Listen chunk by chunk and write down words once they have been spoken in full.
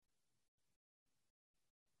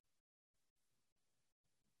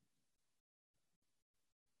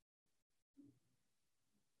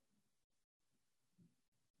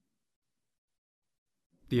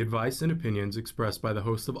The advice and opinions expressed by the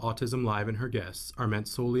host of Autism Live and her guests are meant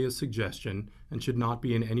solely as suggestion and should not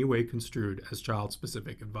be in any way construed as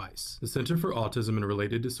child-specific advice. The Center for Autism and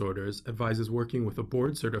Related Disorders advises working with a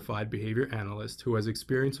board-certified behavior analyst who has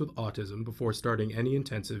experience with autism before starting any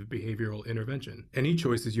intensive behavioral intervention. Any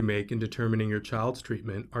choices you make in determining your child's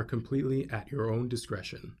treatment are completely at your own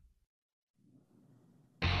discretion.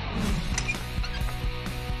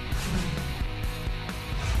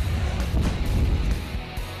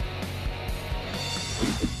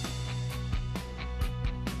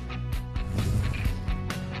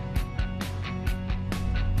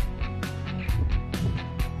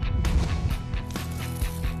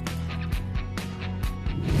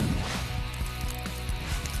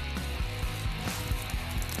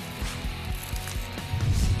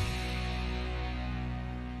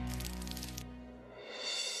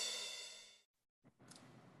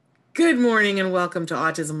 Good morning and welcome to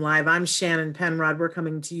Autism Live. I'm Shannon Penrod. We're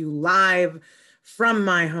coming to you live from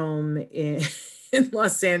my home in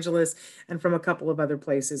Los Angeles and from a couple of other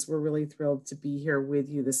places. We're really thrilled to be here with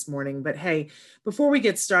you this morning. But hey, before we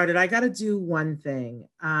get started, I got to do one thing.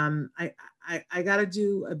 I got to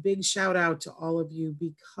do a big shout out to all of you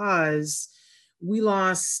because we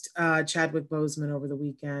lost Chadwick Boseman over the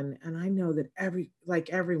weekend. And I know that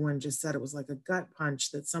everyone just said it was like a gut punch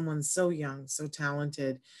that someone so young, so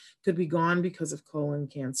talented could be gone because of colon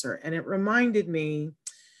cancer. And it reminded me,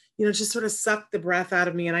 just sort of sucked the breath out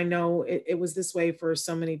of me. And I know it was this way for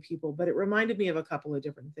so many people, but it reminded me of a couple of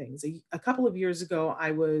different things. A couple of years ago,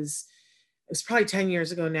 it was probably 10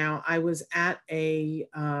 years ago now, I was at a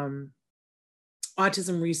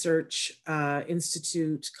Autism Research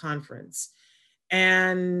Institute conference.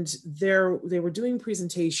 And they were doing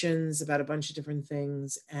presentations about a bunch of different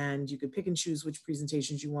things, and you could pick and choose which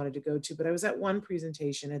presentations you wanted to go to. But I was at one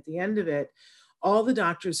presentation. At the end of it, all the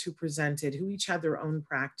doctors who presented, who each had their own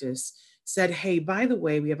practice, said, hey, by the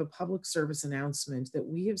way, we have a public service announcement that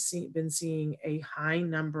we have been seeing a high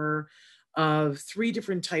number of 3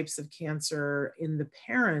 different types of cancer in the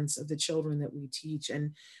parents of the children that we teach.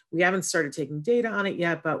 And we haven't started taking data on it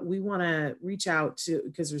yet, but we want to reach out to,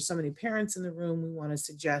 because there's so many parents in the room, we want to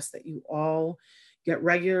suggest that you all get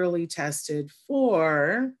regularly tested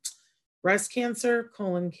for breast cancer,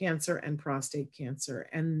 colon cancer, and prostate cancer.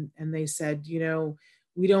 And they said,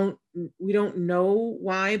 we don't know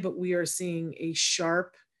why, but we are seeing a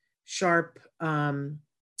sharp,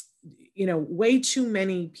 way too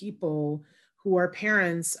many people who are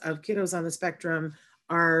parents of kiddos on the spectrum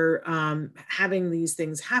are having these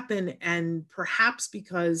things happen. And perhaps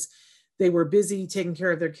because they were busy taking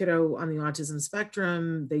care of their kiddo on the autism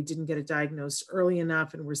spectrum, they didn't get it diagnosed early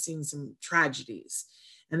enough, and we're seeing some tragedies.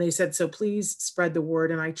 And they said, so please spread the word.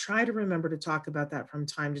 And I try to remember to talk about that from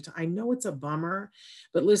time to time. I know it's a bummer,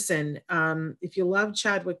 but listen, if you love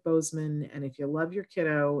Chadwick Boseman and if you love your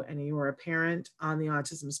kiddo and you are a parent on the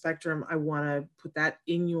autism spectrum, I want to put that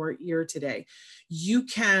in your ear today. You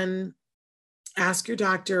can ask your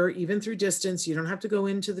doctor, even through distance. You don't have to go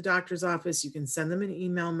into the doctor's office. You can send them an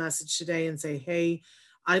email message today and say, hey,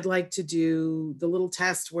 I'd like to do the little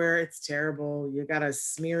test where it's terrible. You got to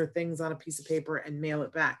smear things on a piece of paper and mail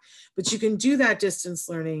it back. But you can do that distance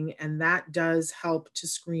learning, and that does help to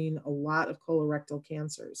screen a lot of colorectal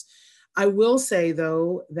cancers. I will say,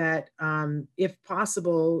 though, that if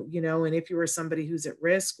possible, and if you are somebody who's at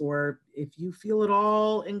risk, or if you feel at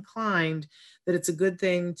all inclined, that it's a good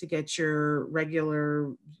thing to get your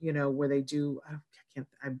regular, where they do,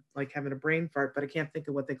 I'm like having a brain fart, but I can't think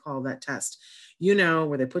of what they call that test,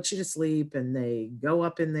 where they put you to sleep and they go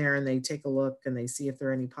up in there and they take a look and they see if there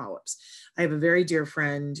are any polyps. I have a very dear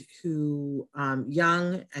friend who,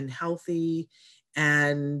 young and healthy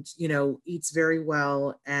and, eats very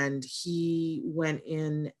well. And he went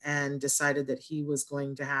in and decided that he was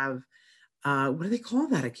going to have, what do they call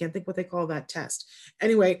that? I can't think what they call that test.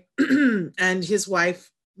 Anyway, and his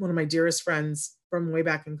wife, one of my dearest friends from way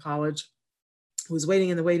back in college, was waiting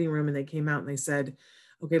in the waiting room, and they came out and they said,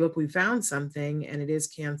 okay, look, we found something and it is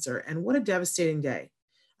cancer. And what a devastating day.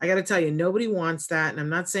 I got to tell you, nobody wants that. And I'm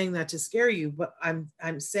not saying that to scare you, but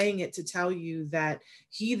I'm saying it to tell you that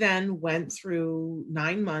he then went through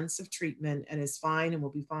 9 months of treatment and is fine and will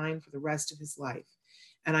be fine for the rest of his life.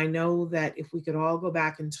 And I know that if we could all go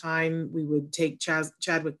back in time, we would take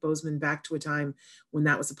Chadwick Boseman back to a time when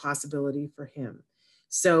that was a possibility for him.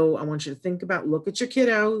 So I want you to think about, look at your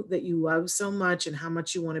kiddo that you love so much and how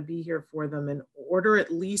much you want to be here for them, and order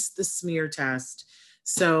at least the smear test.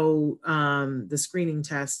 So the screening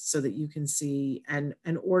test, so that you can see, and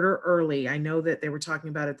order early. I know that they were talking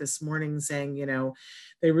about it this morning, saying,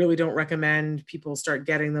 they really don't recommend people start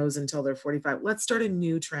getting those until they're 45. Let's start a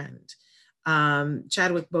new trend.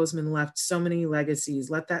 Chadwick Boseman left so many legacies.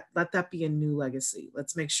 Let that be a new legacy.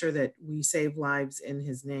 Let's make sure that we save lives in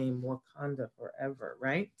his name. Wakanda forever,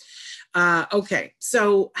 right? Okay,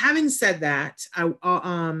 so having said that, I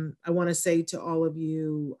want to say to all of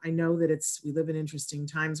you, I know that we live in interesting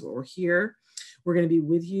times, but we're here. We're going to be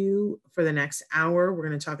with you for the next hour. We're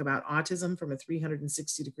going to talk about autism from a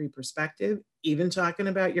 360-degree perspective, even talking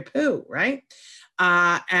about your poo, right?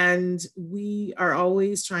 And we are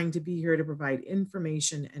always trying to be here to provide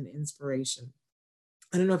information and inspiration.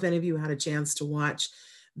 I don't know if any of you had a chance to watch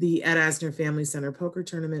the Ed Asner Family Center poker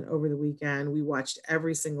tournament over the weekend. We watched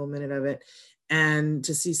every single minute of it. And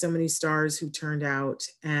to see so many stars who turned out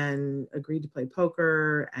and agreed to play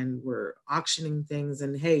poker and were auctioning things.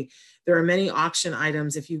 And hey, there are many auction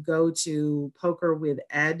items. If you go to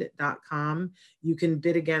pokerwithed.com, you can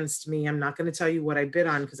bid against me. I'm not going to tell you what I bid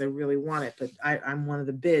on because I really want it, but I'm one of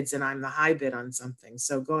the bids and I'm the high bid on something.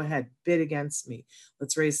 So go ahead, bid against me.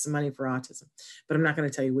 Let's raise some money for autism. But I'm not going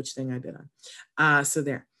to tell you which thing I bid on. So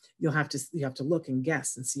there. You have to look and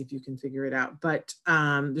guess and see if you can figure it out. But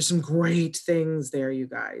there's some great things there, you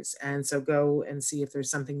guys. And so go and see if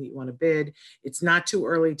there's something that you want to bid. It's not too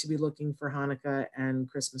early to be looking for Hanukkah and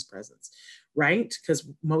Christmas presents, right? Because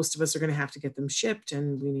most of us are going to have to get them shipped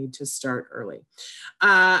and we need to start early.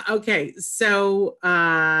 Okay, so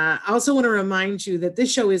I also want to remind you that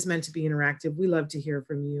this show is meant to be interactive. We love to hear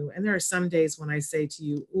from you. And there are some days when I say to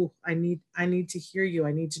you, oh, I need to hear you.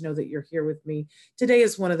 I need to know that you're here with me. Today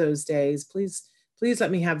is one of those days. Please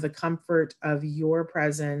let me have the comfort of your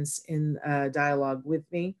presence in dialogue with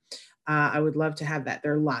me. I would love to have that.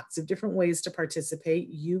 There are lots of different ways to participate.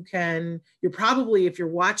 You're probably, if you're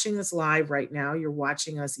watching us live right now, you're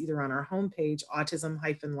watching us either on our homepage,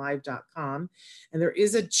 autism-live.com, and there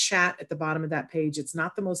is a chat at the bottom of that page. It's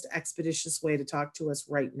not the most expeditious way to talk to us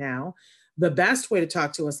right now. The best way to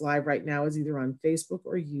talk to us live right now is either on Facebook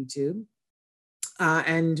or YouTube.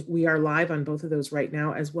 And we are live on both of those right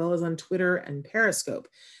now, as well as on Twitter and Periscope.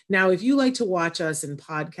 Now, if you like to watch us in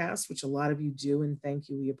podcasts, which a lot of you do, and thank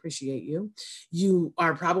you, we appreciate you. You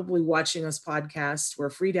are probably watching us podcast.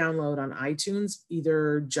 We're free download on iTunes,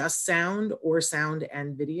 either just sound or sound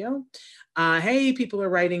and video. Hey, people are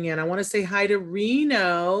writing in. I want to say hi to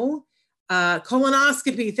Reno.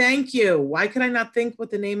 Colonoscopy, thank you. Why could I not think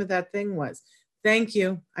what the name of that thing was? Thank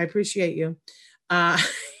you. I appreciate you.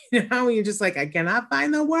 You know, you're just like, I cannot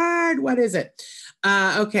find the word. What is it?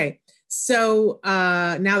 Okay. So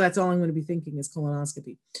now that's all I'm going to be thinking is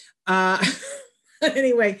colonoscopy.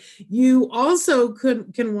 Anyway, you also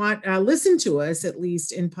can listen to us at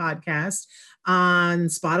least in podcast on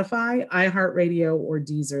Spotify, iHeartRadio, or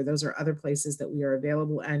Deezer. Those are other places that we are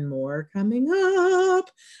available and more coming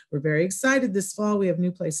up. We're very excited this fall. We have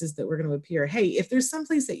new places that we're going to appear. Hey, if there's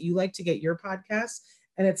someplace that you like to get your podcast,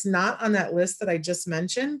 and it's not on that list that I just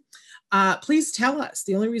mentioned, please tell us.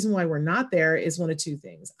 The only reason why we're not there is one of two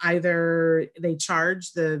things. Either they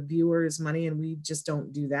charge the viewers money and we just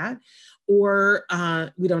don't do that, or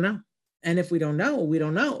we don't know. And if we don't know, we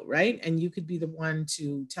don't know, right? And you could be the one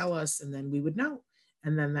to tell us and then we would know.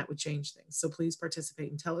 And then that would change things. So please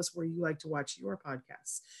participate and tell us where you like to watch your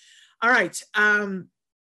podcasts. All right.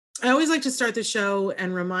 I always like to start the show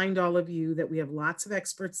and remind all of you that we have lots of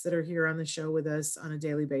experts that are here on the show with us on a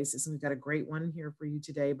daily basis. And we've got a great one here for you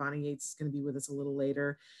today. Bonnie Yates is going to be with us a little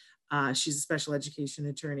later. She's a special education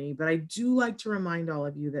attorney. But I do like to remind all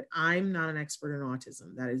of you that I'm not an expert in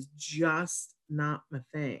autism. That is just not my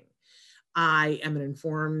thing. I am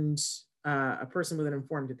a person with an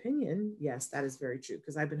informed opinion. Yes, that is very true,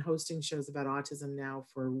 because I've been hosting shows about autism now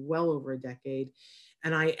for well over a decade.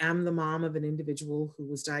 And I am the mom of an individual who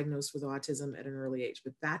was diagnosed with autism at an early age,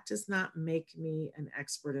 but that does not make me an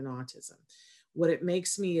expert in autism. What it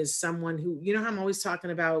makes me is someone who, you know how I'm always talking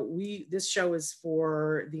about, this show is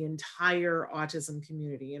for the entire autism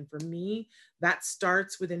community. And for me, that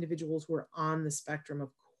starts with individuals who are on the spectrum, of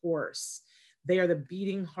course. They are the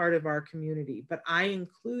beating heart of our community, but I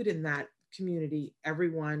include in that community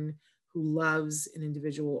everyone who loves an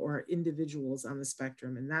individual or individuals on the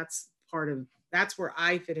spectrum. And that's where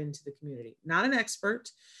I fit into the community. Not an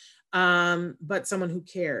expert, but someone who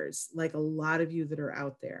cares, like a lot of you that are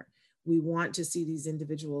out there. We want to see these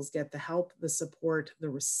individuals get the help, the support, the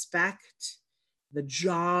respect, the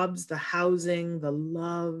jobs, the housing, the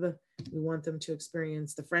love. We want them to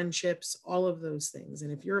experience the friendships, all of those things.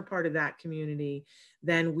 And if you're a part of that community,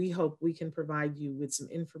 then we hope we can provide you with some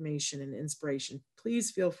information and inspiration. Please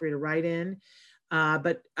feel free to write in.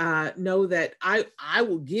 But know that I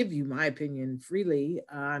will give you my opinion freely.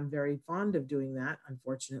 I'm very fond of doing that,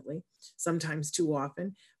 unfortunately, sometimes too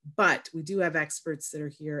often. But we do have experts that are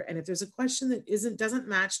here. And if there's a question that doesn't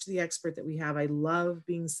match to the expert that we have, I love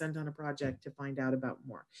being sent on a project to find out about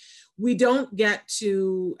more. We don't get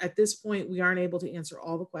to, at this point, we aren't able to answer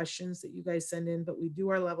all the questions that you guys send in, but we do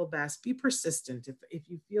our level best. Be persistent. If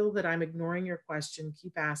you feel that I'm ignoring your question,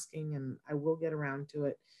 keep asking and I will get around to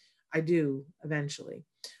it. I do eventually.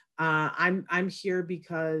 I'm here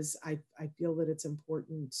because I feel that it's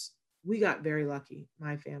important. We got very lucky,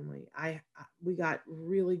 my family. We got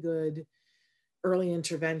really good early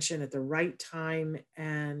intervention at the right time,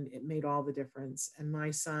 and it made all the difference. And my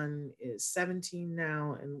son is 17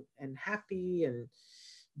 now, and happy and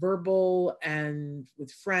verbal and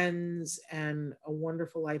with friends and a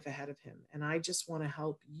wonderful life ahead of him. And I just want to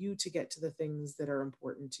help you to get to the things that are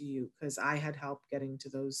important to you, because I had help getting to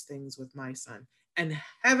those things with my son. And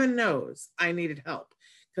heaven knows I needed help,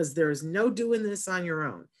 because there's no doing this on your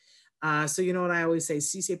own. So you know what I always say,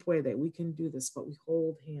 si se puede, we can do this, but we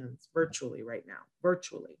hold hands virtually right now,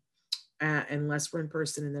 virtually, unless we're in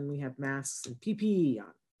person, and then we have masks and PPE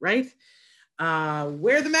on, right?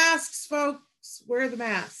 Wear the masks, folks. Wear the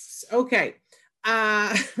masks. Okay.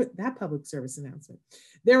 That public service announcement.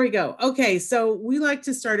 There we go. Okay. So we like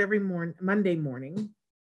to start every Monday morning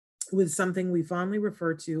with something we fondly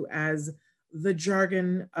refer to as the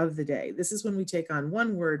jargon of the day. This is when we take on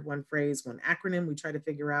one word, one phrase, one acronym. We try to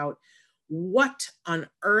figure out what on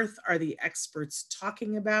earth are the experts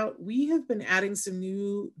talking about. We have been adding some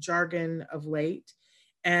new jargon of late.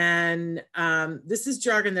 And this is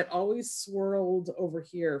jargon that always swirled over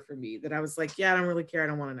here for me, that I was like, yeah, I don't really care. I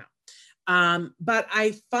don't want to know. But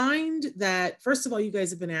I find that, first of all, you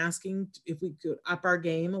guys have been asking if we could up our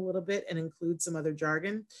game a little bit and include some other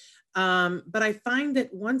jargon. But I find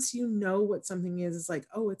that once you know what something is, it's like,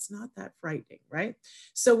 oh, it's not that frightening, right?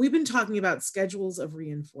 So we've been talking about schedules of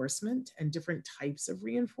reinforcement and different types of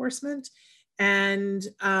reinforcement. And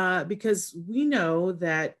because we know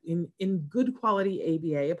that in good quality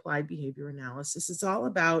ABA, applied behavior analysis, it's all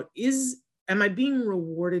about, am I being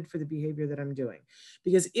rewarded for the behavior that I'm doing?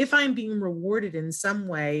 Because if I'm being rewarded in some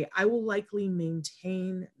way, I will likely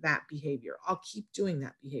maintain that behavior. I'll keep doing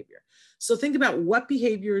that behavior. So think about what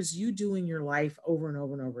behaviors you do in your life over and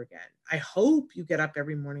over and over again. I hope you get up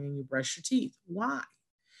every morning and you brush your teeth. Why?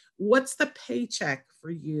 What's the paycheck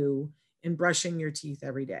for you in brushing your teeth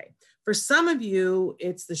every day? For some of you,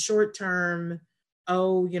 it's the short term,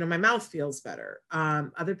 oh, my mouth feels better.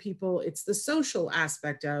 Other people, it's the social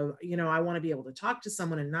aspect of, I want to be able to talk to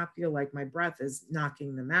someone and not feel like my breath is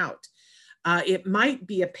knocking them out. It might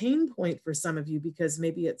be a pain point for some of you because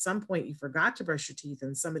maybe at some point you forgot to brush your teeth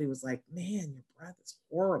and somebody was like, man, your breath is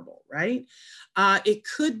horrible, right? It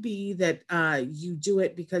could be that you do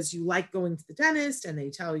it because you like going to the dentist and they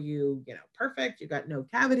tell you, perfect, you got no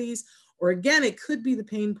cavities. Or again, it could be the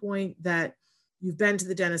pain point that you've been to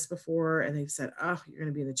the dentist before and they've said, oh, you're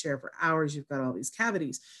going to be in the chair for hours, you've got all these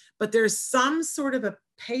cavities. But there's some sort of a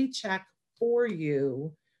paycheck for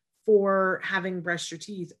you for having brushed your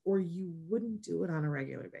teeth, or you wouldn't do it on a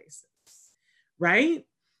regular basis, right?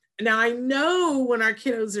 Now, I know when our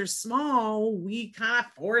kiddos are small, we kind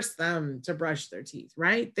of force them to brush their teeth,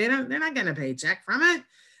 right? They're not getting a paycheck from it.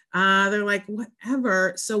 They're like,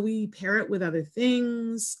 whatever. So we pair it with other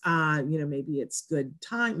things. Maybe it's good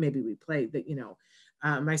time. Maybe we play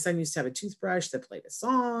that, my son used to have a toothbrush that played a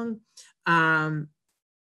song.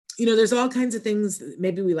 There's all kinds of things.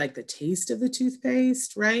 Maybe we like the taste of the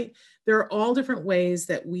toothpaste, right? There are all different ways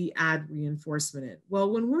that we add reinforcement in.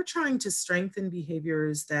 Well, when we're trying to strengthen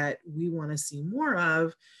behaviors that we want to see more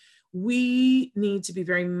of, we need to be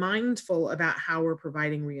very mindful about how we're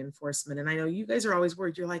providing reinforcement. And I know you guys are always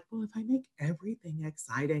worried. You're like, well, if I make everything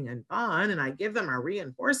exciting and fun and I give them a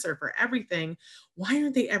reinforcer for everything, why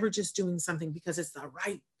aren't they ever just doing something because it's the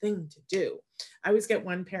right thing to do? I always get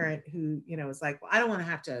one parent who, is like, well, I don't want to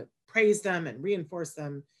have to praise them and reinforce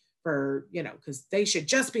them for, because they should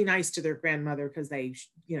just be nice to their grandmother because they,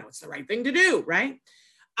 it's the right thing to do, right?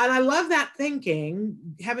 And I love that thinking.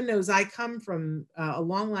 Heaven knows I come from a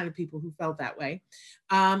long line of people who felt that way.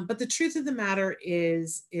 But the truth of the matter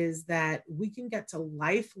is that we can get to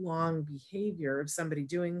lifelong behavior of somebody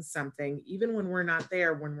doing something, even when we're not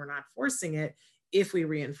there, when we're not forcing it, if we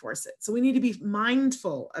reinforce it. So we need to be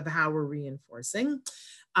mindful of how we're reinforcing.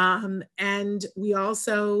 And we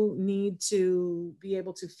also need to be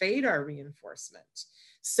able to fade our reinforcement.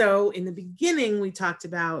 So in the beginning, we talked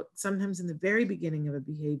about sometimes in the very beginning of a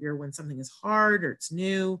behavior, when something is hard or it's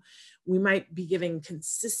new, we might be giving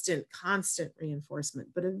consistent, constant reinforcement.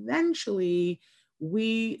 But eventually,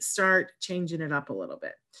 we start changing it up a little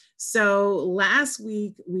bit. So last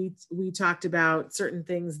week we talked about certain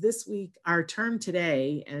things. This week, our term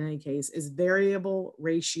today, in any case, is variable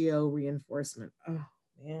ratio reinforcement. Oh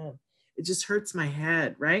man, it just hurts my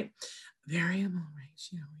head, right? Variable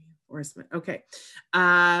ratio reinforcement. Okay,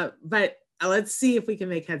 but let's see if we can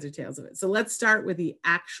make heads or tails of it. So let's start with the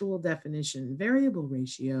actual definition. Variable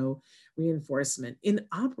ratio reinforcement. In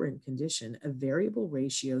operant condition, a variable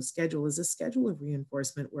ratio schedule is a schedule of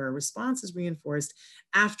reinforcement where a response is reinforced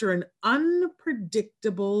after an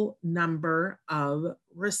unpredictable number of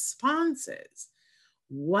responses.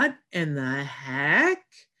 What in the heck?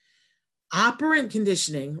 Operant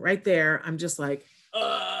conditioning, right there. I'm just like,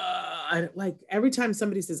 like every time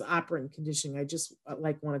somebody says operant conditioning, I just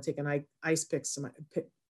like want to take an ice pick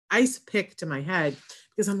to my head,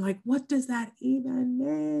 because I'm like, what does that even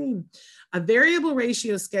mean? A variable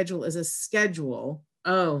ratio schedule is a schedule.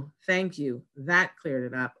 Oh, thank you. That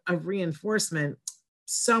cleared it up. Of reinforcement.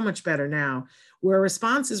 So much better now. Where a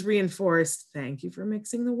response is reinforced. Thank you for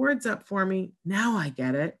mixing the words up for me. Now I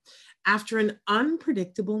get it. After an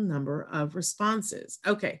unpredictable number of responses.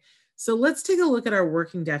 Okay. So let's take a look at our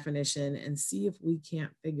working definition and see if we can't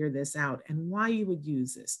figure this out and why you would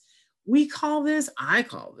use this. I call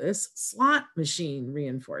this slot machine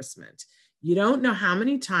reinforcement. You don't know how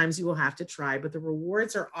many times you will have to try, but the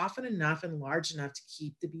rewards are often enough and large enough to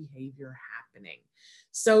keep the behavior happening.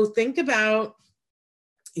 So think about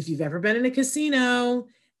if you've ever been in a casino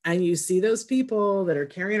and you see those people that are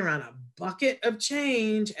carrying around a bucket of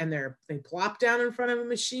change and they plop down in front of a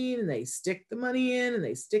machine and they stick the money in and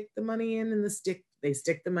they stick the money in and they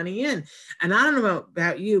stick the money in. And I don't know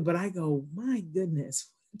about you, but I go, my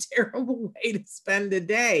goodness, what a terrible way to spend a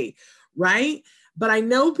day, right? But I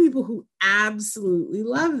know people who absolutely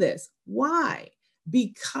love this. Why?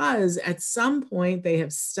 Because at some point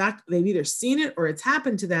they've either seen it or it's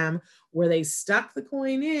happened to them where they stuck the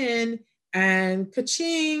coin in and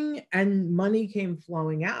ka-ching, and money came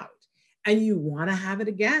flowing out. And you want to have it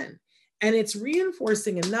again. And it's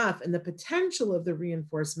reinforcing enough, and the potential of the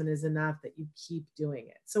reinforcement is enough that you keep doing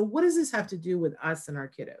it. So what does this have to do with us and our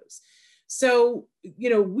kiddos? So,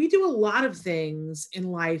 we do a lot of things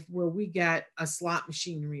in life where we get a slot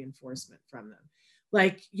machine reinforcement from them.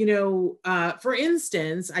 Like, for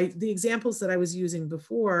instance, the examples that I was using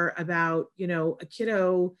before about, a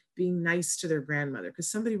kiddo being nice to their grandmother, because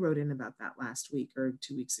somebody wrote in about that last week or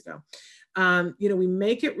 2 weeks ago. We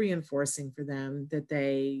make it reinforcing for them that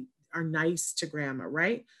they are nice to grandma,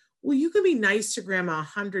 right? Well, you can be nice to grandma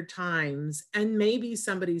 100 times, and maybe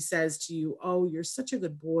somebody says to you, oh, you're such a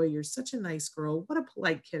good boy, you're such a nice girl, what a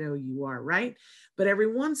polite kiddo you are, right? But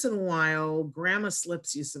every once in a while, grandma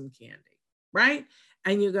slips you some candy, right?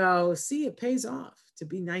 And you go, see, it pays off to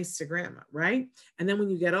be nice to grandma, right? And then when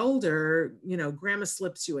you get older, grandma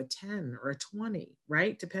slips you a 10 or a 20,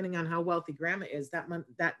 right? Depending on how wealthy grandma is, that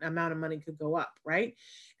amount of money could go up, right?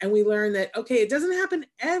 And we learn that, okay, it doesn't happen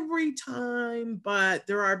every time, but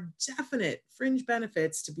there are definite fringe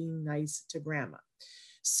benefits to being nice to grandma.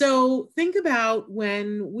 So think about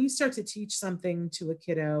when we start to teach something to a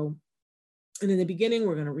kiddo, and in the beginning,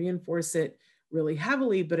 we're going to reinforce it really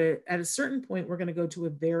heavily, but at a certain point, we're going to go to a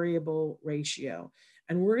variable ratio.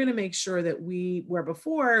 And we're going to make sure that where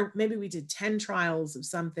before, maybe we did 10 trials of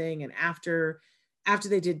something, and after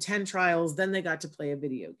they did 10 trials, then they got to play a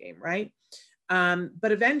video game, right?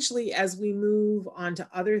 But eventually, as we move on to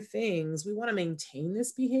other things, we want to maintain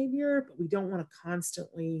this behavior, but we don't want to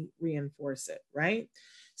constantly reinforce it, right?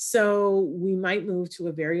 So we might move to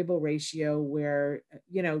a variable ratio where,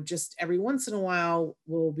 just every once in a while,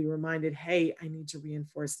 we'll be reminded, hey, I need to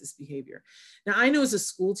reinforce this behavior. Now, I know as a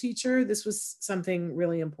school teacher, this was something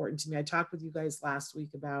really important to me. I talked with you guys last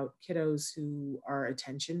week about kiddos who are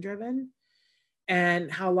attention driven,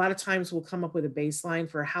 and how a lot of times we'll come up with a baseline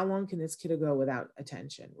for how long can this kiddo go without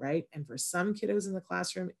attention, right? And for some kiddos in the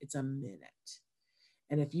classroom, it's a minute.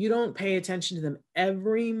 And if you don't pay attention to them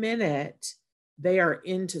every minute, they are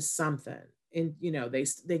into something. And,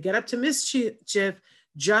 they get up to mischief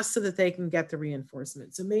just so that they can get the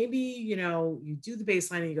reinforcement. So maybe, you do the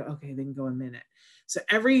baseline and you go, okay, they can go a minute. So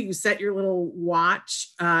you set your little watch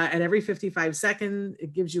and every 55 seconds,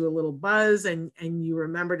 it gives you a little buzz, and you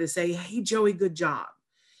remember to say, hey, Joey, good job.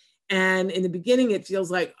 And in the beginning, it feels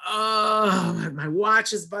like, oh, my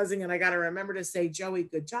watch is buzzing and I got to remember to say, Joey,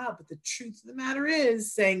 good job. But the truth of the matter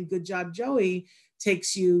is saying, good job, Joey,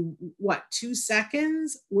 takes you, 2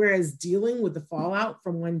 seconds? Whereas dealing with the fallout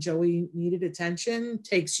from when Joey needed attention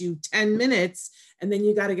takes you 10 minutes, and then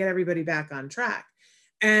you got to get everybody back on track.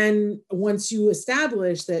 And once you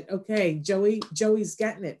establish that, okay, Joey's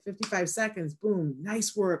getting it, 55 seconds, boom,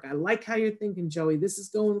 nice work. I like how you're thinking, Joey. This is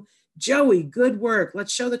going, Joey, good work.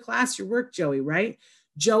 Let's show the class your work, Joey, right?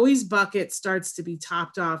 Joey's bucket starts to be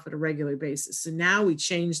topped off at a regular basis. So now we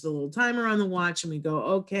change the little timer on the watch and we go,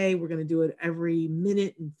 okay, we're going to do it every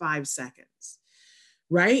minute and 5 seconds,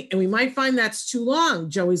 right? And we might find that's too long.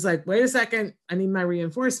 Joey's like, wait a second, I need my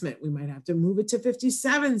reinforcement. We might have to move it to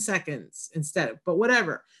 57 seconds instead, but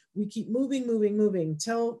whatever. We keep moving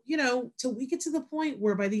till, till we get to the point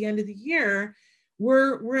where by the end of the year,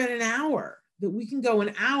 we're at an hour, that we can go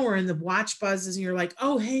an hour and the watch buzzes and you're like,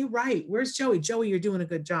 oh, hey, right, where's Joey? Joey, you're doing a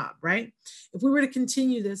good job, right? If we were to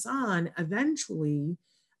continue this on, eventually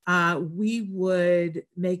we would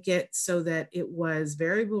make it so that it was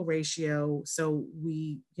variable ratio. So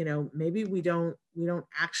we, maybe we don't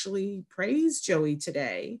actually praise Joey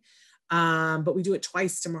today, but we do it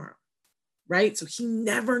twice tomorrow, right? So he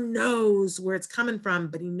never knows where it's coming from,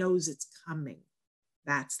 but he knows it's coming.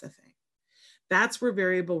 That's the thing. That's where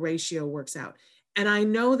variable ratio works out. And I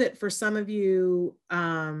know that for some of you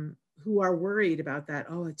who are worried about that,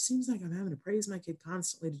 oh, it seems like I'm having to praise my kid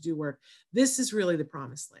constantly to do work. This is really the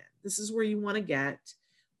promised land. This is where you want to get,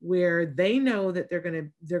 where they know that they're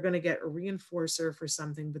going to get a reinforcer for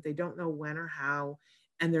something, but they don't know when or how,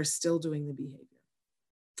 and they're still doing the behavior.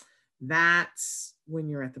 That's when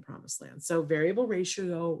you're at the promised land. So variable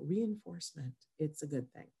ratio reinforcement, it's a good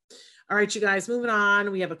thing. All right, you guys, moving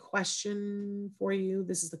on. We have a question for you.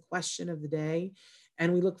 This is the question of the day.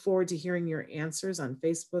 And we look forward to hearing your answers on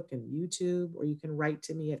Facebook and YouTube, or you can write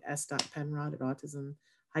to me at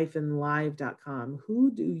s.penrod@autism-live.com.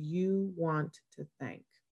 Who do you want to thank?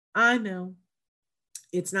 I know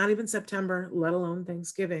it's not even September, let alone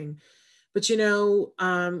Thanksgiving. But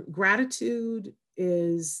gratitude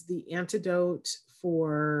is the antidote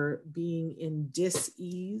for being in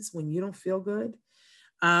dis-ease when you don't feel good.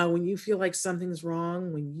 When you feel like something's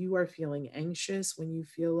wrong, when you are feeling anxious, when you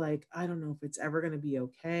feel like, I don't know if it's ever going to be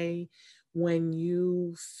okay, when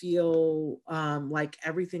you feel like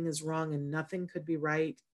everything is wrong and nothing could be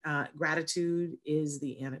right, gratitude is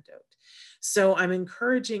the antidote. So I'm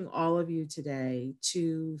encouraging all of you today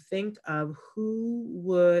to think of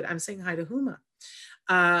I'm saying hi to Huma.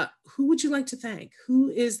 Who would you like to thank? Who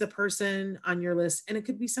is the person on your list? And it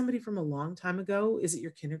could be somebody from a long time ago. Is it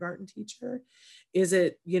your kindergarten teacher? Is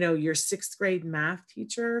it, your 6th grade math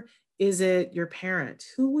teacher? Is it your parent?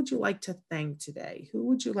 Who would you like to thank today? Who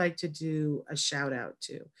would you like to do a shout out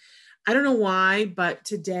to? I don't know why, but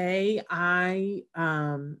today I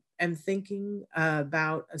am thinking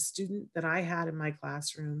about a student that I had in my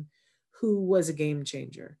classroom who was a game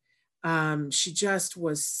changer. She just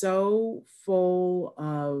was so full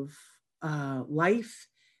of life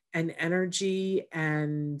and energy,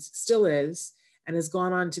 and still is, and has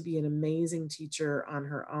gone on to be an amazing teacher on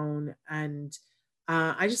her own. And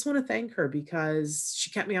I just want to thank her because she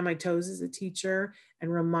kept me on my toes as a teacher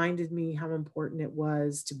and reminded me how important it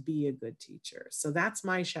was to be a good teacher. So that's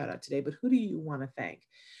my shout out today. But who do you want to thank?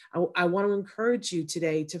 I want to encourage you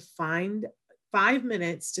today to find 5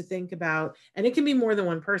 minutes to think about, and it can be more than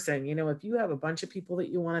one person. If you have a bunch of people that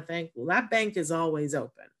you want to thank, well, that bank is always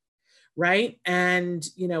open, right? And,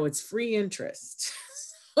 it's free interest.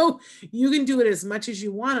 So you can do it as much as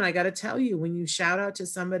you want. And I got to tell you, when you shout out to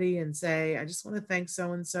somebody and say, I just want to thank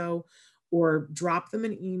so-and-so, or drop them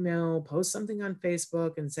an email, post something on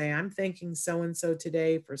Facebook and say, I'm thanking so-and-so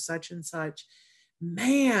today for such and such,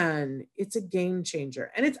 man, it's a game changer.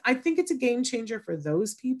 And I think it's a game changer for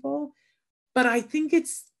those people. But I think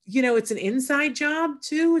it's, it's an inside job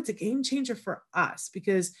too. It's a game changer for us,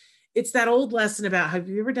 because it's that old lesson about, have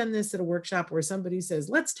you ever done this at a workshop where somebody says,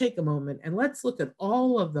 let's take a moment and let's look at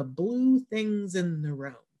all of the blue things in the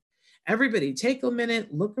room. Everybody take a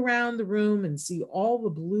minute, look around the room and see all the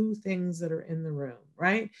blue things that are in the room,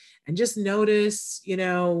 right? And just notice,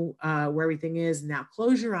 where everything is. Now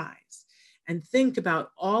close your eyes and think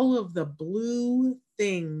about all of the blue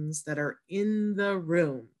things that are in the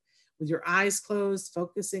room. With your eyes closed,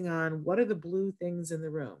 focusing on what are the blue things in the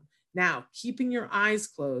room. Now, keeping your eyes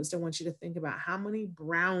closed, I want you to think about how many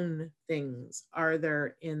brown things are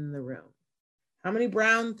there in the room? How many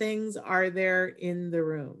brown things are there in the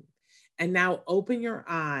room? And now open your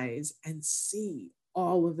eyes and see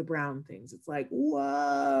all of the brown things. It's like,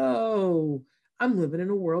 whoa, I'm living in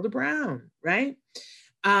a world of brown, right?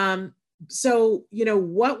 So,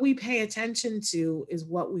 what we pay attention to is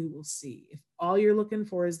what we will see. If all you're looking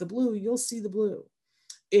for is the blue, you'll see the blue.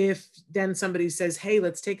 If then somebody says, hey,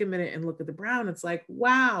 let's take a minute and look at the brown, it's like,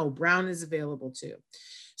 wow, brown is available too.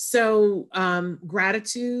 So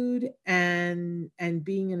gratitude and and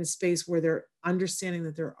being in a space where they're understanding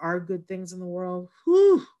that there are good things in the world,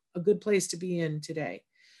 whew, a good place to be in today.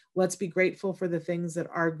 Let's be grateful for the things that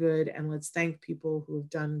are good, and let's thank people who have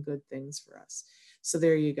done good things for us. So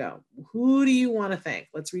there you go. Who do you want to thank?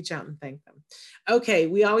 Let's reach out and thank them. Okay,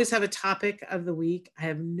 we always have a topic of the week. I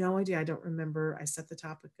have no idea. I don't remember. I set the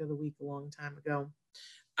topic of the week a long time ago.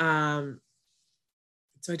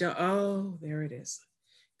 So I don't, oh, there it is.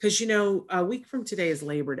 Because, you know, a week from today is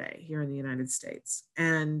Labor Day here in the United States.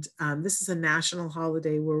 And this is a national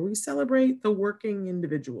holiday where we celebrate the working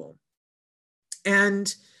individual.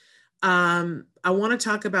 And I want to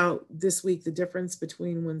talk about this week the difference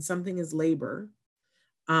between when something is labor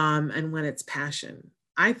and when it's passion.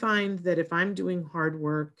 I find that if I'm doing hard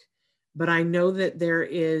work, but I know that there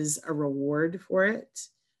is a reward for it,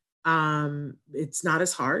 it's not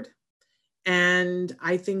as hard. And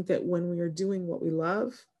I think that when we are doing what we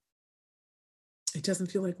love, it doesn't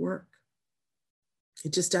feel like work.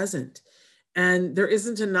 It just doesn't. And there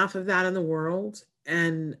isn't enough of that in the world.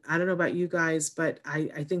 And I don't know about you guys, but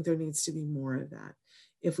I think there needs to be more of that.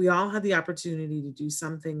 If we all had the opportunity to do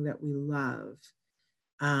something that we love,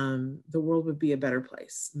 the world would be a better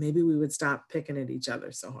place. Maybe we would stop picking at each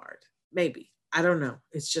other so hard. Maybe. I don't know.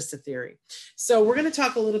 It's just a theory. So we're going to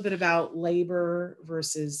talk a little bit about labor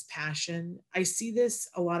versus passion. I see this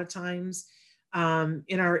a lot of times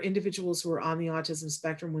in our individuals who are on the autism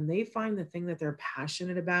spectrum, when they find the thing that they're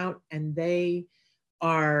passionate about and they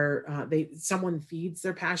are, someone feeds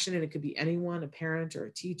their passion, and it could be anyone, a parent or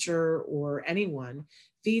a teacher or anyone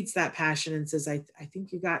feeds that passion and says, I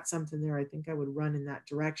think you got something there. I think I would run in that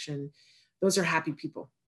direction. Those are happy people.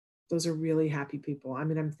 Those are really happy people. I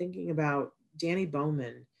mean, I'm thinking about Danny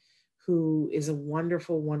Bowman, who is a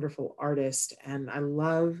wonderful, wonderful artist. And I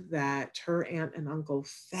love that her aunt and uncle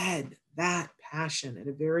fed that passion at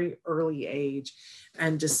a very early age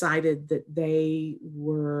and decided that they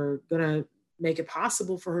were going to make it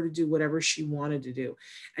possible for her to do whatever she wanted to do.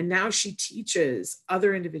 And now she teaches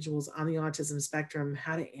other individuals on the autism spectrum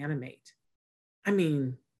how to animate. I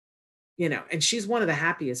mean, you know, and she's one of the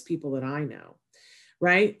happiest people that I know.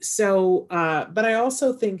 Right. So, but I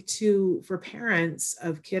also think too, for parents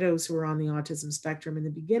of kiddos who are on the autism spectrum in the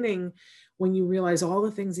beginning, when you realize all the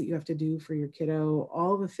things that you have to do for your kiddo,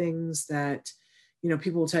 all the things that, you know,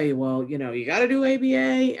 people will tell you, well, you know, you got to do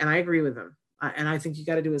ABA. And I agree with them. And I think you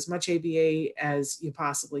got to do as much ABA as you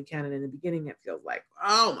possibly can. And in the beginning, it feels like,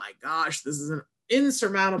 oh my gosh, this is an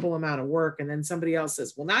insurmountable amount of work. And then somebody else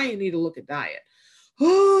says, well, now you need to look at diet.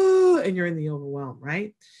 Oh, and you're in the overwhelm,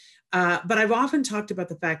 right? But I've often talked about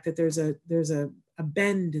the fact that there's a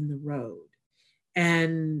bend in the road.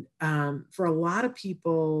 And for a lot of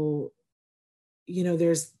people, you know,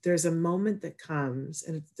 there's a moment that comes,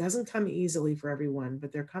 and it doesn't come easily for everyone,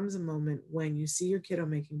 but there comes a moment when you see your kiddo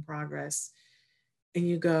making progress and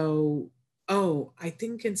you go, oh, I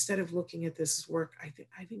think instead of looking at this as work, I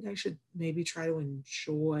think I should maybe try to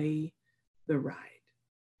enjoy the ride.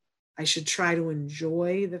 I should try to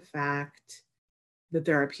enjoy the fact that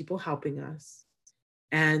there are people helping us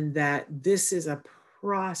and that this is a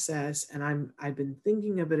process. And I've been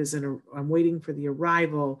thinking of it as I'm waiting for the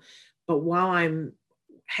arrival, but while I'm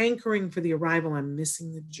hankering for the arrival, I'm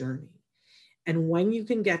missing the journey. And when you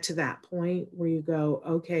can get to that point where you go,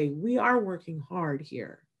 okay, we are working hard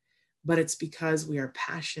here, but it's because we are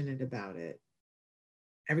passionate about it,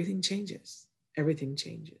 everything changes. Everything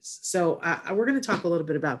changes. So we're going to talk a little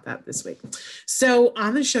bit about that this week. So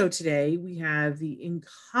on the show today, we have the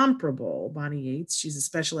incomparable Bonnie Yates. She's a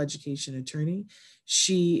special education attorney.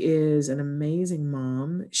 She is an amazing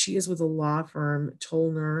mom. She is with a law firm,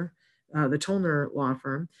 Tollner, the Tollner Law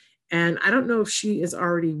Firm. And I don't know if she is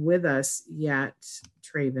already with us yet,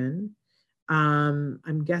 Traven.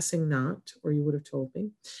 I'm guessing not, or you would have told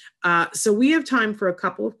me. So we have time for a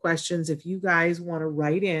couple of questions. If you guys want to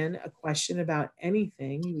write in a question about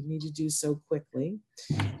anything, you would need to do so quickly.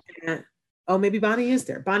 And, oh, maybe Bonnie is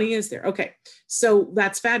there. Bonnie is there. Okay, so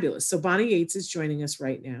that's fabulous. So Bonnie Yates is joining us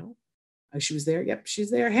right now. Oh, she was there. Yep,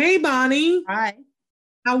 she's there. Hey, Bonnie. Hi.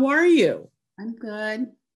 How are you? I'm good.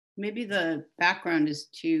 Maybe the background is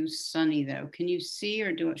too sunny though. Can you see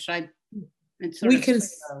or do it? Should I? We can.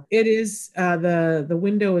 It is the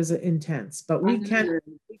window is intense, but we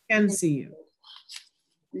can see you.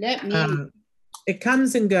 Let me. It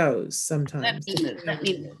comes and goes sometimes. Let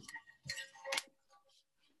me move.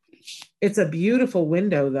 It's a beautiful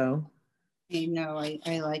window, though. I know.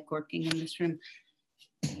 I like working in this room.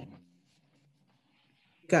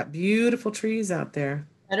 Got beautiful trees out there.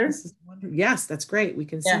 Better? Yes, that's great. We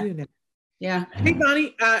can see you now. Yeah. Hey,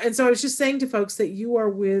 Bonnie. And so I was just saying to folks that you are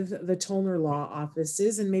with the Tollner Law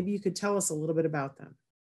offices, and maybe you could tell us a little bit about them.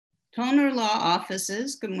 Toner Law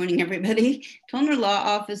Offices, good morning, everybody. Toner Law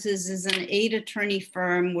Offices is an 8-attorney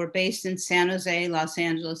firm. We're based in San Jose, Los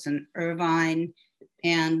Angeles, and Irvine,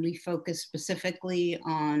 and we focus specifically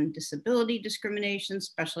on disability discrimination,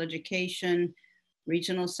 special education,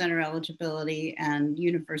 regional center eligibility, and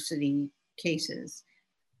university cases.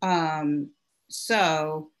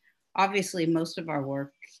 So obviously most of our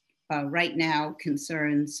work right now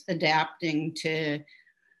concerns adapting to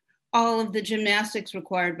all of the gymnastics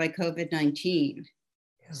required by COVID-19.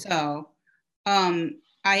 Yeah. So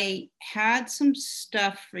I had some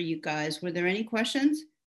stuff for you guys. Were there any questions?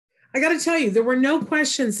 I got to tell you, there were no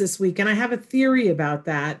questions this week, and I have a theory about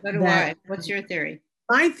that. So do I. What's your theory?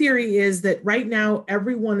 My theory is that right now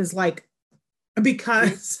everyone is like,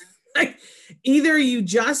 because like, either you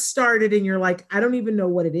just started and you're like, I don't even know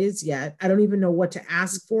what it is yet. I don't even know what to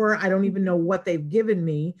ask for. I don't even know what they've given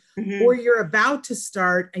me. Mm-hmm. Or you're about to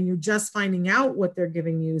start and you're just finding out what they're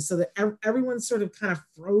giving you, so that everyone's sort of kind of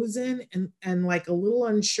frozen and like a little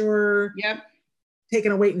unsure. Yep.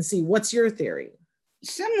 Taking a wait and see. What's your theory?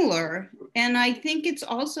 Similar. And I think it's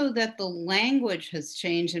also that the language has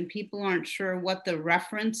changed and people aren't sure what the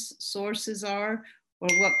reference sources are or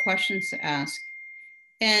what questions to ask.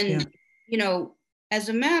 And, yeah. You know, as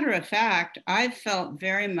a matter of fact, I've felt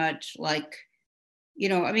very much like, you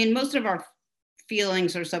know, I mean, most of our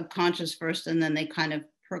feelings are subconscious first, and then they kind of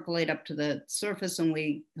percolate up to the surface and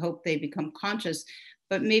we hope they become conscious.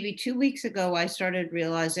 But maybe 2 weeks ago, I started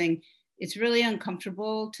realizing it's really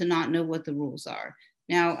uncomfortable to not know what the rules are.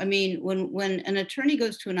 Now, I mean, when an attorney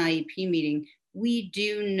goes to an IEP meeting, we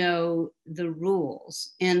do know the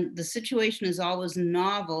rules, and the situation is always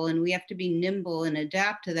novel and we have to be nimble and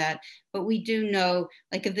adapt to that. But we do know,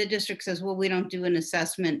 like if the district says, well, we don't do an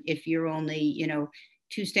assessment if you're only, you know,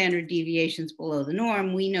 2 standard deviations below the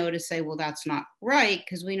norm, we know to say, well, that's not right,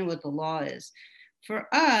 because we know what the law is. For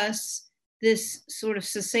us, this sort of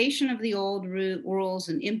cessation of the old rules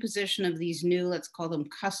and imposition of these new, let's call them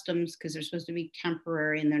customs, because they're supposed to be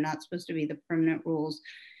temporary and they're not supposed to be the permanent rules,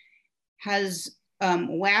 has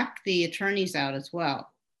whacked the attorneys out as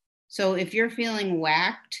well. So if you're feeling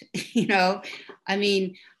whacked, you know, I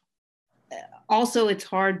mean, also it's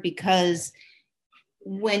hard because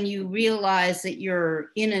when you realize that you're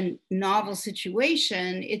in a novel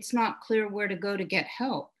situation, it's not clear where to go to get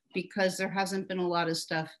help, because there hasn't been a lot of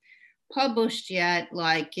stuff published yet,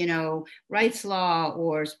 like, you know, rights law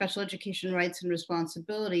or special education rights and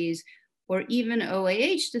responsibilities, or even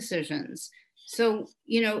OAH decisions. So,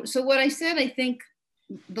 you know, so what I said, I think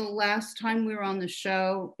the last time we were on the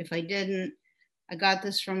show, if I didn't, I got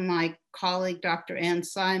this from my colleague, Dr. Ann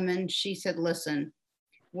Simon. She said, listen,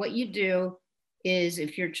 what you do is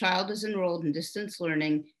if your child is enrolled in distance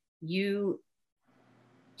learning, you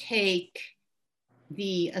take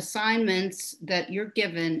the assignments that you're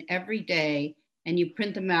given every day and you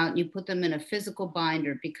print them out and you put them in a physical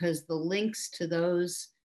binder, because the links to those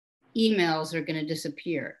emails are going to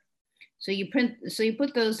disappear. So you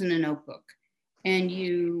put those in a notebook, and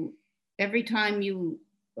you, every time you,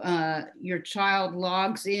 your child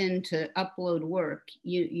logs in to upload work,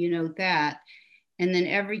 you note that. And then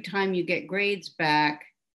every time you get grades back,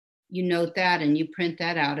 you note that and you print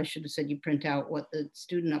that out. I should have said you print out what the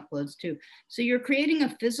student uploads too. So you're creating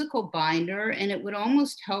a physical binder, and it would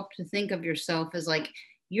almost help to think of yourself as like,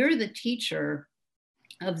 you're the teacher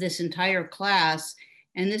of this entire class,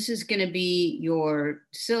 and this is going to be your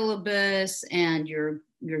syllabus and your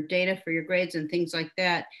data for your grades and things like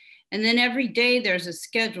that. And then every day there's a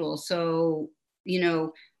schedule. So, you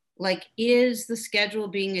know, like, is the schedule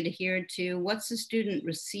being adhered to? What's the student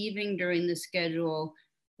receiving during the schedule?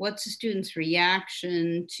 What's the student's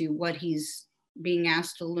reaction to what he's being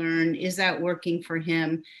asked to learn? Is that working for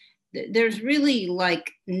him? There's really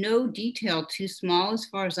like no detail too small as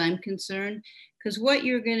far as I'm concerned, because what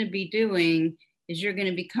you're going to be doing is you're going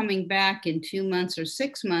to be coming back in 2 months or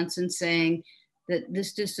 6 months and saying that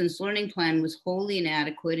this distance learning plan was wholly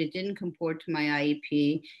inadequate. It didn't comport to my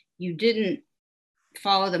IEP. You didn't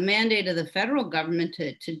follow the mandate of the federal government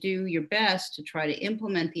to do your best to try to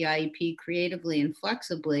implement the IEP creatively and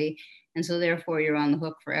flexibly. And so therefore you're on the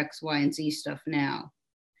hook for X, Y, and Z stuff now.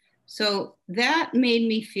 So that made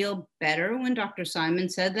me feel better when Dr. Simon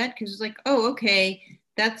said that, because it's like, oh, okay,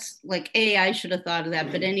 that's like, I should have thought of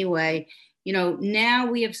that. But anyway, you know, now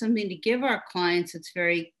we have something to give our clients that's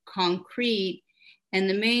very concrete. And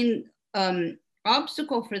the main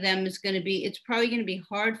obstacle for them is going to be, it's probably going to be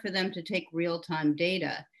hard for them to take real-time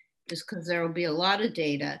data, just because there will be a lot of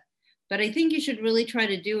data. but I think you should really try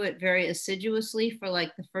to do it very assiduously for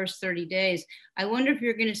like the first 30 days. I wonder if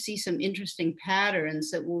you're going to see some interesting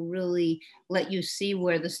patterns that will really let you see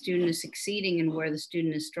where the student is succeeding and where the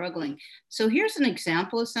student is struggling. So here's an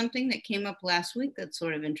example of something that came up last week that's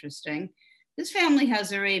sort of interesting. This family has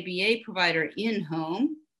their ABA provider in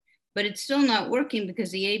home, but it's still not working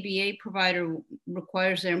because the ABA provider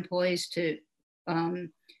requires their employees to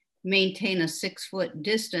maintain a 6-foot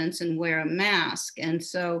distance and wear a mask. And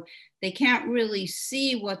so they can't really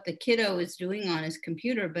see what the kiddo is doing on his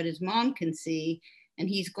computer, but his mom can see, and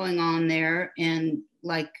he's going on there and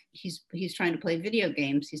like he's trying to play video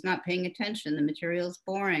games. He's not paying attention. The material is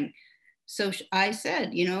boring. So I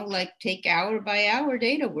said, you know, like take hour by hour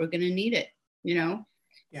data. We're going to need it, you know?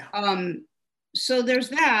 Yeah. So there's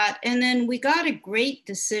that. And then we got a great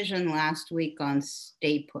decision last week on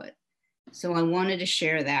stay put. So I wanted to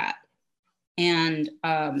share that. And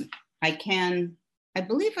I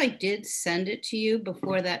believe I did send it to you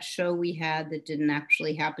before that show we had that didn't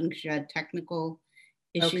actually happen because you had technical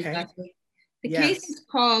issues last week. The case is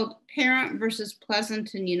called Parent versus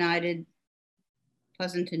Pleasanton Unified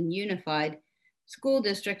School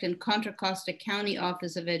District and Contra Costa County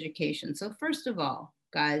Office of Education. So first of all,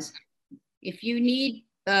 guys, if you need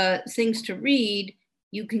things to read,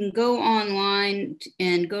 you can go online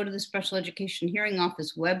and go to the Special Education Hearing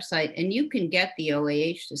Office website and you can get the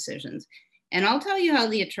OAH decisions. And I'll tell you how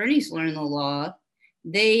the attorneys learn the law.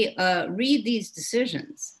 They read these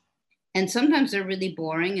decisions. And sometimes they're really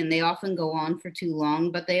boring and they often go on for too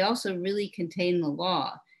long, but they also really contain the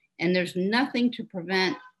law. And there's nothing to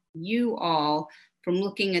prevent you all from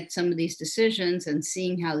looking at some of these decisions and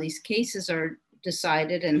seeing how these cases are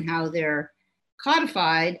decided and how they're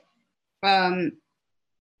codified.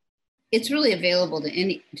 It's really available to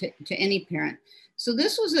any parent. So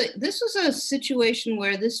this was a situation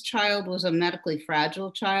where this child was a medically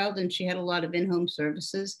fragile child and she had a lot of in-home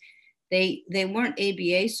services. They weren't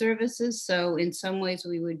ABA services, so in some ways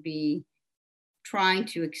we would be trying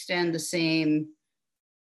to extend the same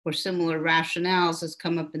or similar rationales as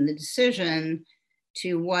come up in the decision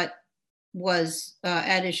to what was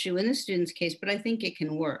at issue in the student's case, but I think it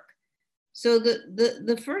can work. So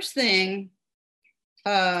the first thing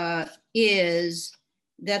is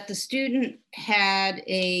that the student had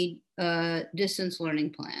a distance learning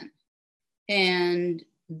plan, and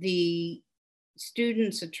the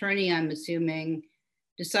student's attorney, I'm assuming,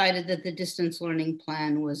 decided that the distance learning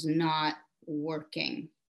plan was not working.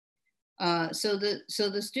 So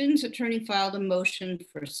the student's attorney filed a motion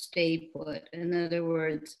for stay put. In other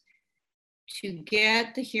words, to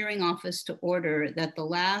get the hearing office to order that the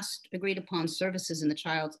last agreed upon services in the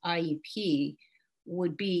child's IEP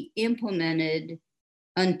would be implemented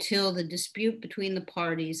until the dispute between the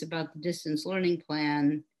parties about the distance learning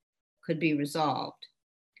plan could be resolved.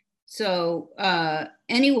 So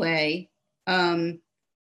anyway,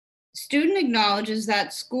 student acknowledges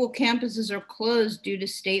that school campuses are closed due to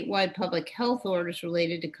statewide public health orders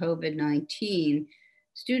related to COVID-19.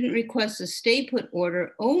 Student requests a stay put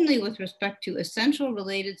order only with respect to essential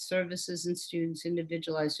related services in students'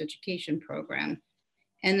 individualized education program.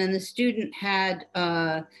 And then the student had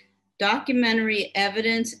documentary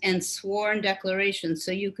evidence and sworn declarations.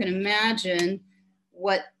 So you can imagine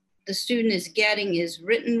what the student is getting is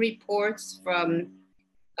written reports from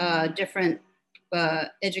different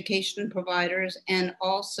education providers and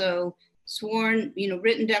also sworn,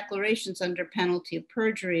 written declarations under penalty of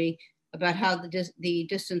perjury about how the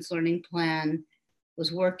distance learning plan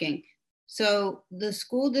was working. So the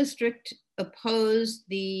school district opposed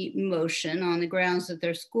the motion on the grounds that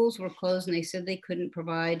their schools were closed and they said they couldn't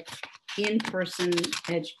provide in-person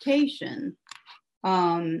education.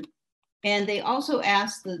 And they also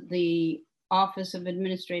asked the Office of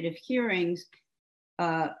Administrative Hearings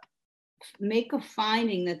make a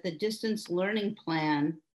finding that the distance learning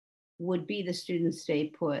plan would be the student stay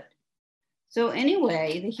put. So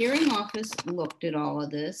anyway, the hearing office looked at all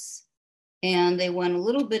of this and they went a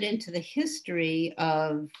little bit into the history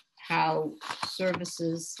of how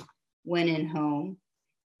services went in home.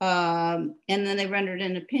 And then they rendered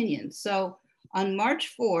an opinion. So on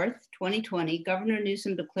March 4th, 2020, Governor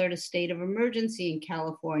Newsom declared a state of emergency in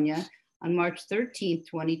California. On March 13th,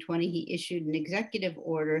 2020, he issued an executive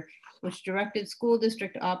order which directed school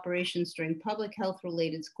district operations during public health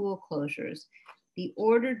related school closures. The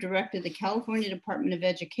order directed the California Department of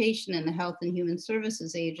Education and the Health and Human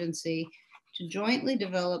Services Agency to jointly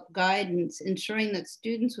develop guidance ensuring that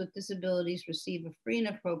students with disabilities receive a free and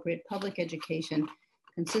appropriate public education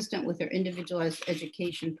consistent with their individualized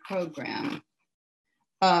education program.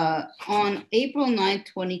 On April 9th,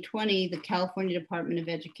 2020, the California Department of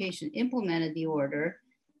Education implemented the order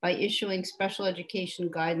by issuing special education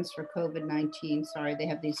guidance for COVID-19. Sorry, they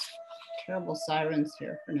have these terrible sirens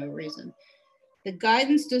here for no reason. The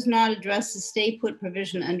guidance does not address the stay put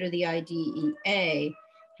provision under the IDEA.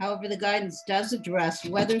 However, the guidance does address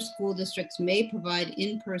whether school districts may provide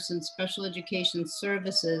in-person special education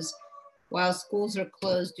services while schools are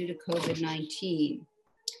closed due to COVID-19.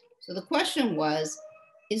 So the question was,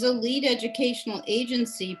 is a lead educational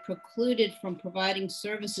agency precluded from providing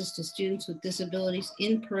services to students with disabilities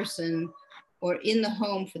in person or in the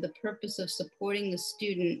home for the purpose of supporting the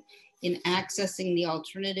student in accessing the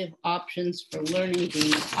alternative options for learning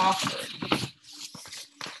being offered?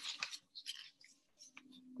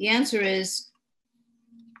 The answer is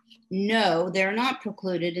no, they're not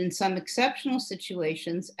precluded. In some exceptional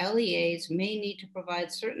situations, LEAs may need to provide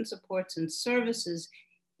certain supports and services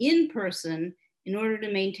in person in order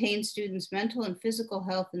to maintain students' mental and physical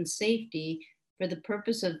health and safety for the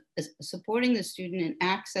purpose of supporting the student in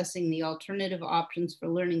accessing the alternative options for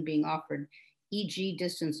learning being offered, e.g.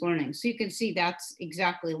 distance learning. So you can see that's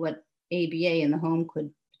exactly what ABA in the home could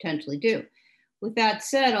potentially do. With that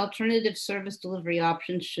said, alternative service delivery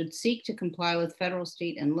options should seek to comply with federal,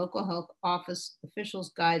 state, and local health office officials'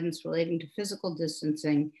 guidance relating to physical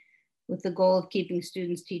distancing, with the goal of keeping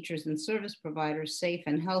students, teachers, and service providers safe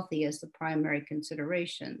and healthy as the primary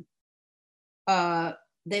consideration.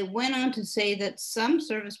 They went on to say that some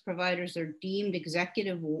service providers are deemed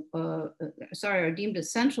essential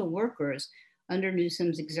workers under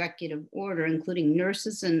Newsom's executive order, including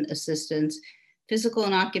nurses and assistants, physical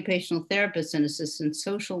and occupational therapists and assistants,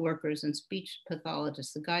 social workers, and speech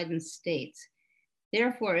pathologists. The guidance states,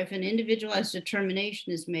 therefore, if an individualized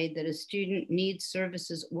determination is made that a student needs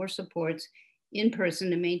services or supports in person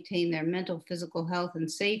to maintain their mental, physical health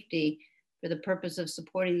and safety for the purpose of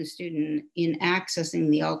supporting the student in accessing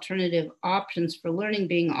the alternative options for learning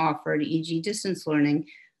being offered, e.g. distance learning,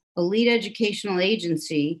 a lead educational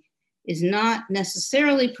agency is not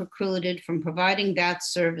necessarily precluded from providing that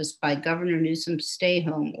service by Governor Newsom's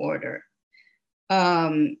stay-home order.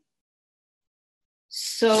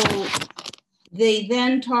 So they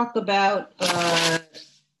then talk about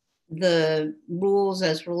the rules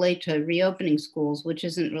as relate to reopening schools, which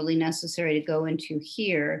isn't really necessary to go into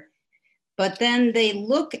here. But then they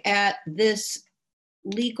look at this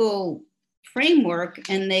legal framework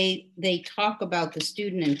and they talk about the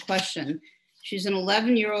student in question. She's an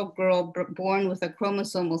 11-year-old girl born with a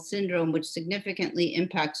chromosomal syndrome, which significantly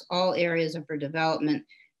impacts all areas of her development.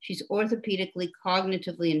 She's orthopedically,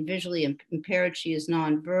 cognitively, and visually impaired. She is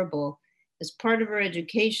nonverbal. As part of her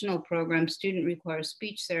educational program, student requires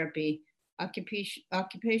speech therapy,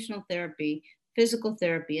 occupational therapy, physical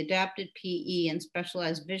therapy, adapted PE, and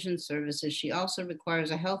specialized vision services. She also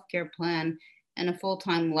requires a healthcare plan and a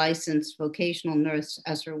full-time licensed vocational nurse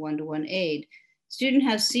as her one-to-one aide. Student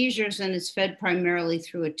has seizures and is fed primarily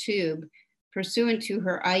through a tube. Pursuant to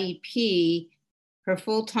her IEP, her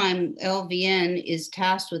full-time LVN is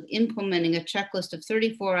tasked with implementing a checklist of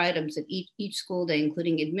 34 items at each school day,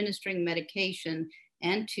 including administering medication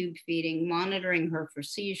and tube feeding, monitoring her for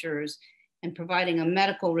seizures, and providing a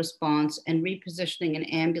medical response and repositioning and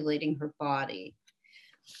ambulating her body.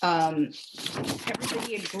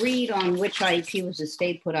 Everybody agreed on which IEP was a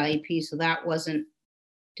state put IEP, so that wasn't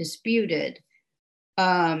disputed.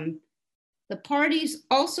 The parties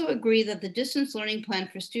also agree that the distance learning plan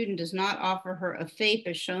for student does not offer her a FAPE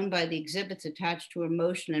as shown by the exhibits attached to her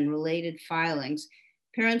motion and related filings.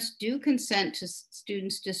 Parents do consent to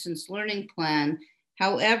students' distance learning plan.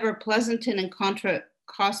 However, Pleasanton and Contra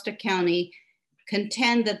Costa County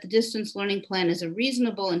contend that the distance learning plan is a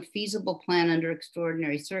reasonable and feasible plan under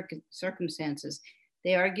extraordinary circumstances.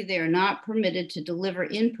 They argue they are not permitted to deliver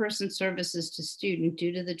in-person services to students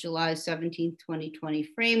due to the July 17, 2020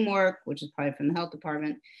 framework, which is probably from the health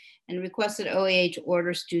department, and request that OAH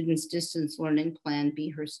order students' distance learning plan be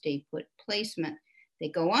her stay put placement. They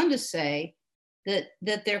go on to say that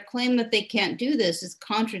their claim that they can't do this is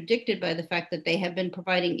contradicted by the fact that they have been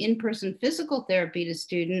providing in-person physical therapy to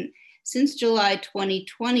students since July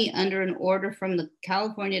 2020 under an order from the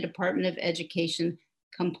California Department of Education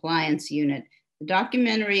Compliance Unit. The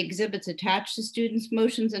documentary exhibits attached to students'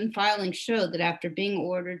 motions and filings show that after being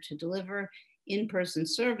ordered to deliver in-person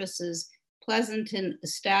services, Pleasanton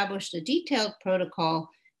established a detailed protocol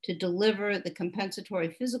to deliver the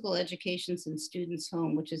compensatory physical educations in students'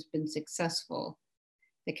 home, which has been successful.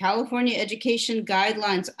 The California education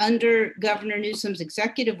guidelines under Governor Newsom's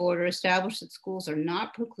executive order establish that schools are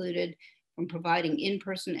not precluded from providing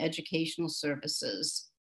in-person educational services.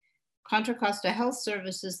 Contra Costa Health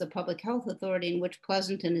Services, the public health authority in which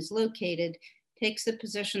Pleasanton is located, takes the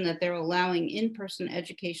position that they're allowing in-person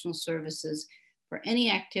educational services for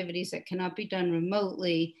any activities that cannot be done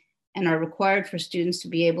remotely and are required for students to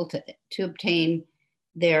be able to obtain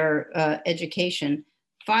their education.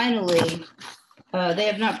 Finally, they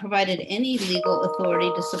have not provided any legal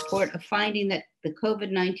authority to support a finding that the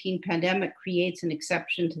COVID-19 pandemic creates an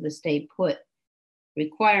exception to the stay put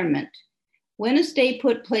requirement. When a stay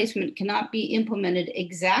put placement cannot be implemented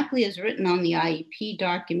exactly as written on the IEP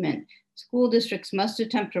document, school districts must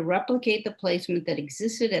attempt to replicate the placement that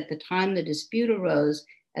existed at the time the dispute arose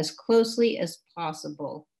as closely as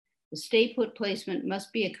possible. The stay put placement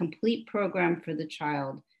must be a complete program for the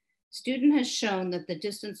child. Student has shown that the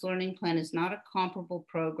distance learning plan is not a comparable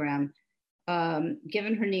program,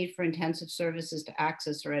 given her need for intensive services to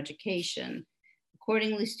access her education.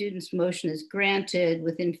 Accordingly, student's motion is granted.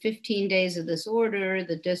 Within 15 days of this order,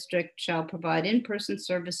 the district shall provide in-person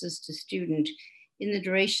services to student in the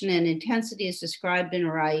duration and intensity as described in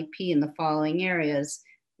her IEP in the following areas: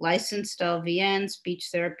 licensed LVN, speech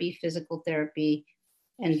therapy, physical therapy,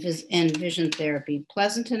 and vision therapy.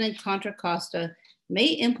 Pleasanton and Contra Costa may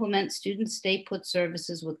implement student stay put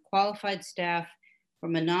services with qualified staff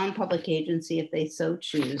from a non-public agency if they so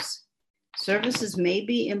choose. Services may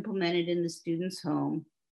be implemented in the student's home.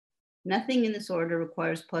 Nothing in this order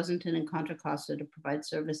requires Pleasanton and Contra Costa to provide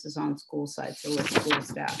services on school sites or with school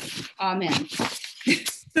staff. Amen.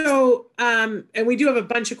 So, and we do have a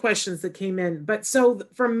bunch of questions that came in, but so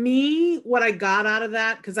for me, what I got out of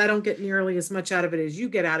that, because I don't get nearly as much out of it as you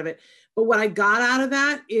get out of it, but what I got out of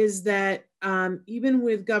that is that even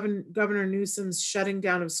with Governor Newsom's shutting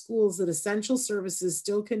down of schools, that essential services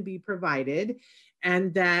still can be provided,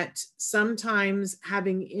 and that sometimes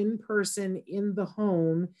having in-person in the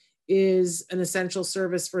home is an essential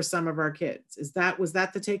service for some of our kids. Was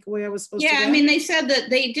that the takeaway I was supposed to get? Yeah, I mean, they said that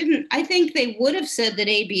they didn't, I think they would have said that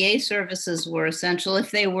ABA services were essential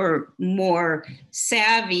if they were more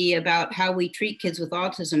savvy about how we treat kids with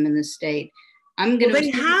autism in this state.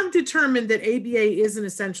 They have determined that ABA is an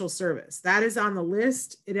essential service. That is on the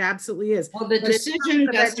list. It absolutely is. Well, the decision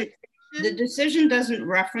doesn't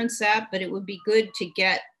reference that, but it would be good to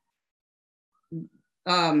get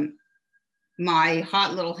my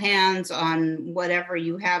hot little hands on whatever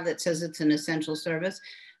you have that says it's an essential service.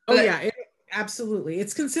 But, absolutely.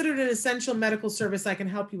 It's considered an essential medical service. I can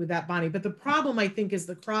help you with that, Bonnie. But the problem, I think, is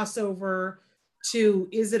the crossover to,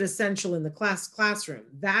 is it essential in the classroom?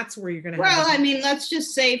 That's where you're going to have. Well, I mean, let's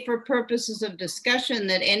just say for purposes of discussion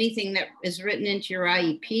that anything that is written into your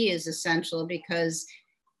IEP is essential because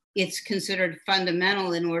it's considered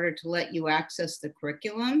fundamental in order to let you access the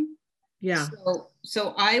curriculum. Yeah.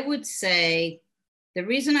 So I would say the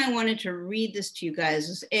reason I wanted to read this to you guys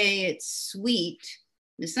is A, it's sweet.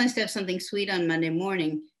 It's nice to have something sweet on Monday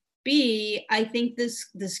morning. B, I think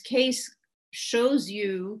this case shows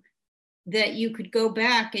you that you could go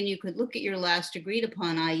back and you could look at your last agreed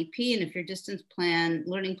upon IEP, and if your distance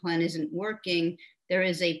learning plan isn't working, there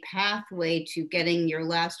is a pathway to getting your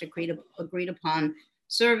last agreed upon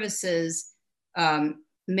services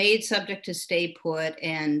made subject to stay put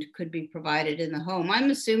and could be provided in the home.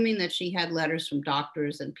 I'm assuming that she had letters from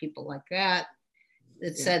doctors and people like that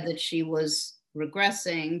said that she was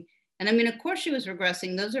regressing. And I mean, of course she was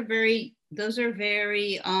regressing. Those are very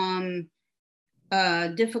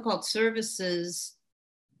difficult services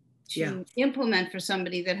to implement for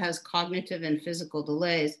somebody that has cognitive and physical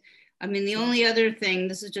delays. I mean, the only other thing,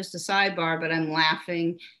 this is just a sidebar, but I'm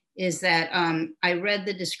laughing, is that I read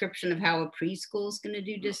the description of how a preschool is going to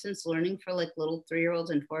do distance learning for like little 3-year-olds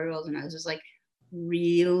and 4-year-olds. And I was just like,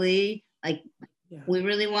 really? Like, we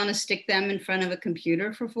really want to stick them in front of a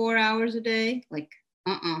computer for 4 hours a day? Like,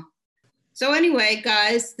 So anyway,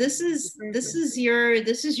 guys, this is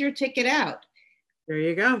your ticket out. There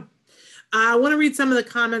you go. I want to read some of the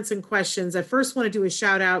comments and questions. I first want to do a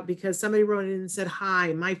shout out because somebody wrote in and said,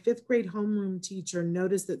 hi, my 5th grade homeroom teacher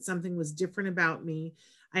noticed that something was different about me.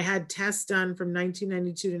 I had tests done from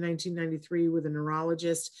 1992 to 1993 with a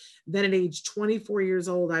neurologist. Then at age 24 years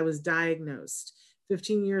old, I was diagnosed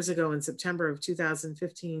 15 years ago in September of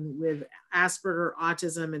 2015 with Asperger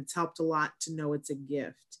autism. It's helped a lot to know it's a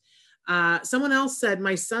gift. Someone else said,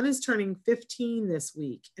 my son is turning 15 this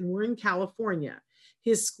week and we're in California.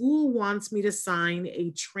 His school wants me to sign a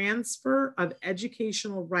transfer of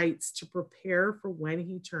educational rights to prepare for when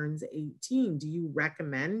he turns 18. Do you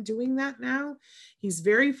recommend doing that now? He's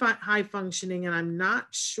very high functioning and I'm not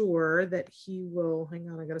sure that he will, hang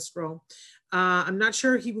on, I gotta scroll. I'm not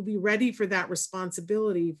sure he will be ready for that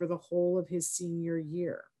responsibility for the whole of his senior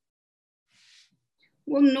year.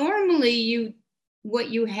 Well, normally what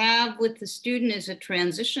you have with the student is a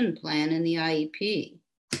transition plan in the IEP.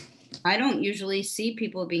 I don't usually see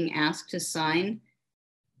people being asked to sign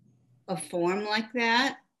a form like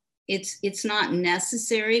that. It's not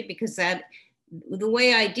necessary, because that the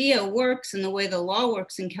way IDEA works and the way the law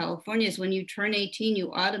works in California is when you turn 18,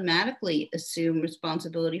 you automatically assume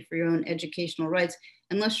responsibility for your own educational rights,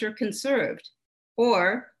 unless you're conserved.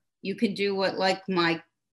 Or you could do what, like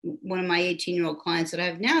one of my 18-year-old clients that I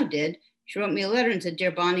have now did. She wrote me a letter and said,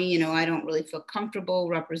 "Dear Bonnie, you know, I don't really feel comfortable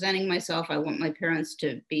representing myself. I want my parents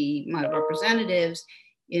to be my representatives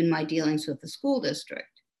in my dealings with the school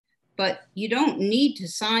district." But you don't need to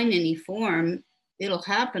sign any form. It'll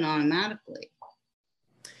happen automatically.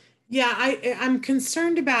 Yeah, I'm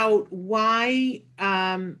concerned about why,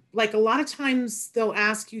 like a lot of times they'll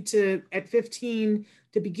ask you to, at 15,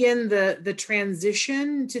 to begin the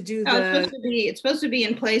transition to do No, it's supposed to be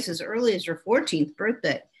in place as early as your 14th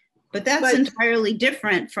birthday. But that's entirely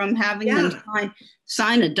different from having them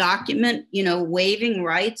sign a document, you know, waiving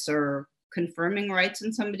rights or confirming rights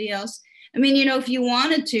in somebody else. I mean, you know, if you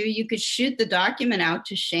wanted to, you could shoot the document out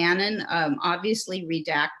to Shannon, obviously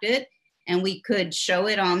redact it, and we could show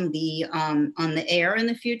it on the air in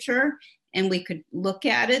the future, and we could look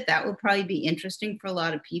at it. That would probably be interesting for a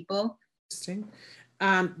lot of people. Interesting.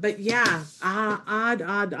 But yeah,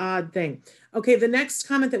 odd thing. Okay, the next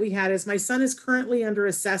comment that we had is, my son is currently under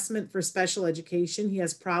assessment for special education. He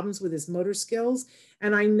has problems with his motor skills.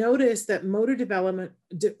 And I noticed that motor development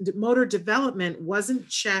wasn't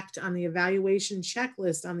checked on the evaluation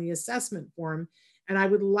checklist on the assessment form. And I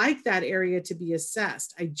would like that area to be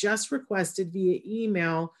assessed. I just requested via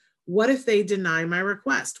email, what if they deny my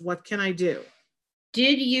request? What can I do?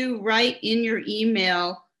 Did you write in your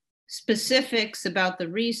email specifics about the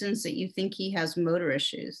reasons that you think he has motor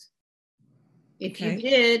issues? If you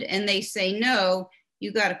did, and they say no,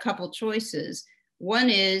 you got a couple choices. One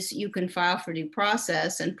is you can file for due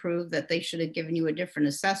process and prove that they should have given you a different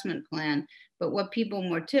assessment plan. But what people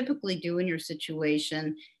more typically do in your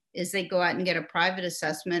situation is they go out and get a private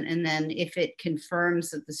assessment. And then if it confirms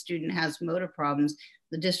that the student has motor problems,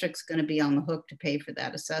 the district's going to be on the hook to pay for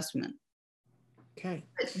that assessment. Okay.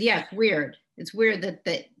 But yeah, it's weird. It's weird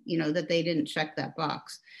that you know, that they didn't check that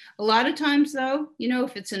box. A lot of times though, you know,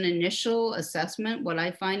 if it's an initial assessment, what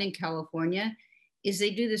I find in California is they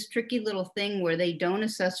do this tricky little thing where they don't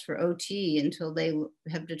assess for OT until they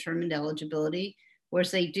have determined eligibility, whereas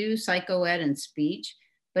they do psychoed and speech,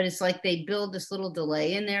 but it's like they build this little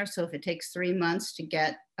delay in there. So if it takes 3 months to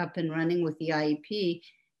get up and running with the IEP,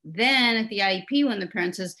 then at the IEP, when the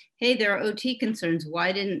parent says, "Hey, there are OT concerns,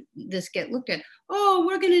 why didn't this get looked at?" "Oh,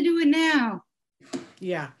 we're going to do it now."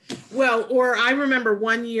 Yeah. Well, or I remember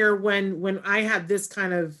one year when I had this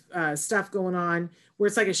kind of stuff going on where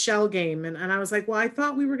it's like a shell game. And I was like, well, I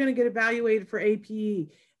thought we were going to get evaluated for APE.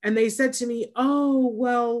 And they said to me, "Oh,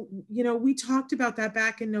 well, you know, we talked about that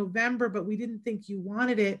back in November, but we didn't think you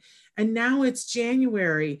wanted it. And now it's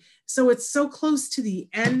January. So it's so close to the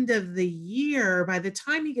end of the year by the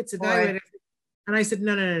time he gets evaluated." And I said,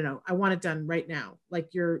 no, I want it done right now.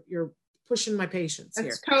 Like you're pushing my patience here.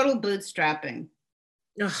 That's total bootstrapping.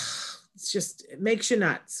 Ugh, it's just, it makes you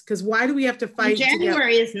nuts. Because why do we have to fight?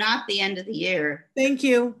 January is not the end of the year. Thank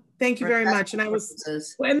you very much. And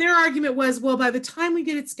and their argument was, well, by the time we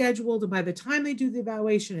get it scheduled and by the time they do the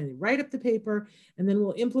evaluation and they write up the paper and then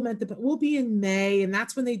we'll implement we'll be in May and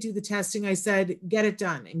that's when they do the testing. I said, get it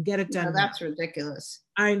done and get it done. No, that's ridiculous.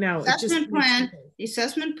 I know. Assessment plan, the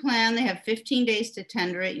assessment plan, they have 15 days to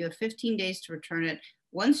tender it. You have 15 days to return it.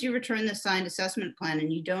 Once you return the signed assessment plan,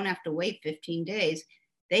 and you don't have to wait 15 days,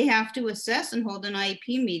 they have to assess and hold an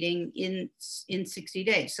IEP meeting in 60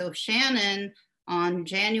 days. So if Shannon on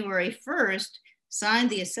January 1st signed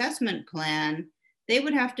the assessment plan, they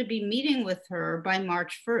would have to be meeting with her by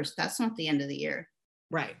March 1st. That's not the end of the year.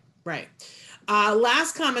 Right.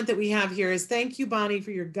 Last comment that we have here is, thank you, Bonnie,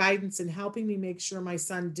 for your guidance in helping me make sure my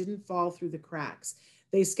son didn't fall through the cracks.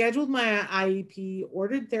 They scheduled my IEP,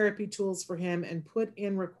 ordered therapy tools for him, and put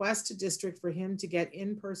in request to district for him to get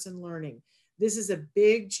in-person learning. This is a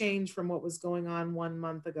big change from what was going on 1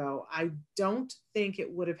 month ago. I don't think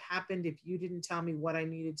it would have happened if you didn't tell me what I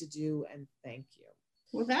needed to do, and thank you.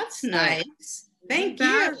 Well, that's nice. Thank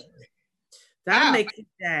you. That'll make the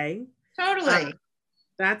day. Totally.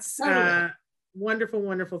 That's a wonderful,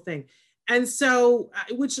 wonderful thing. And so,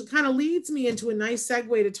 which kind of leads me into a nice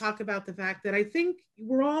segue to talk about the fact that I think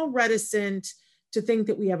we're all reticent to think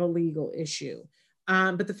that we have a legal issue.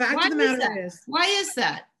 But the fact of the matter is, why is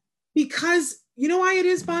that? Because, you know why it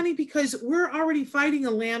is, Bonnie? Because we're already fighting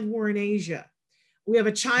a land war in Asia. We have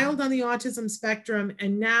a child on the autism spectrum,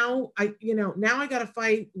 and now I got to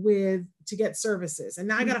fight to get services, and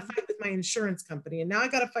now I got to fight with my insurance company, and now I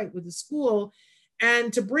got to fight with the school.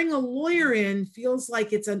 And to bring a lawyer in feels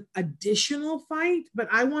like it's an additional fight, but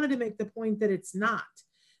I wanted to make the point that it's not.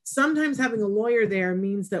 Sometimes having a lawyer there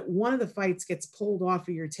means that one of the fights gets pulled off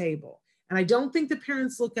of your table. And I don't think the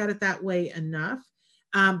parents look at it that way enough.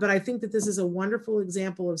 But I think that this is a wonderful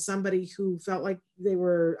example of somebody who felt like they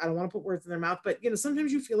were, I don't want to put words in their mouth, but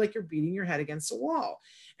sometimes you feel like you're beating your head against a wall.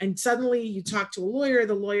 And suddenly you talk to a lawyer,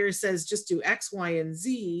 the lawyer says, just do X, Y, and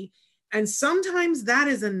Z. And sometimes that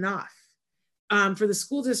is enough for the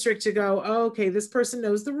school district to go, oh, okay, this person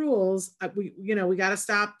knows the rules. We got to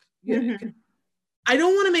stop. Mm-hmm. I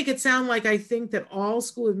don't want to make it sound like I think that all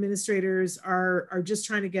school administrators are just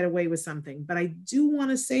trying to get away with something, but I do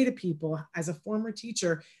want to say to people, as a former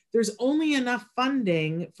teacher, there's only enough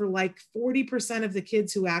funding for like 40% of the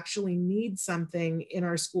kids who actually need something in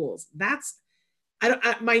our schools.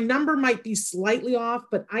 My number might be slightly off,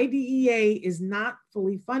 but IDEA is not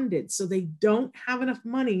fully funded. So they don't have enough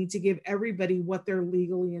money to give everybody what they're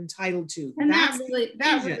legally entitled to. And that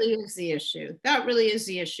really is the issue. That really is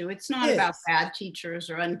the issue. It's not about bad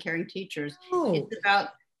teachers or uncaring teachers. No. It's about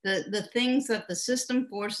the things that the system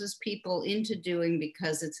forces people into doing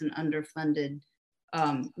because it's an underfunded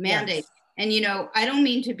mandate. Yes. And, I don't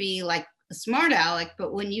mean to be like a smart aleck,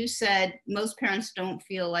 but when you said most parents don't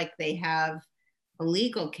feel like they have a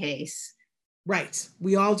legal case. Right.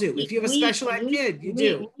 We all do. If you have a special ed kid, you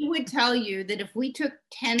do. We would tell you that if we took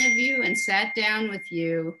 10 of you and sat down with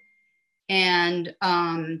you and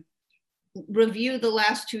review the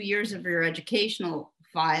last 2 years of your educational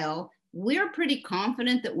file, we're pretty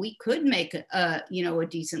confident that we could make a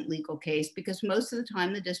decent legal case, because most of the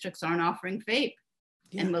time the districts aren't offering FAPE.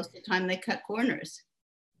 Yeah. And most of the time they cut corners.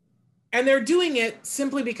 And they're doing it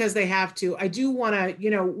simply because they have to. I do want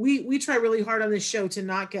to, we try really hard on this show to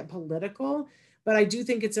not get political, but I do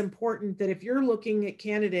think it's important that if you're looking at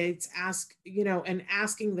candidates, and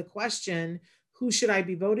asking the question, who should I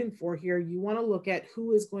be voting for here? You want to look at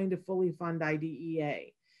who is going to fully fund IDEA,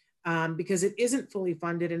 because it isn't fully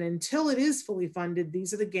funded. And until it is fully funded,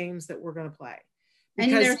 these are the games that we're going to play.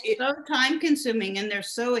 And they're so time consuming and they're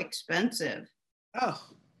so expensive.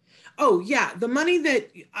 Oh yeah, the money that,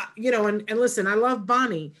 and listen, I love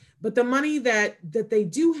Bonnie, but the money that they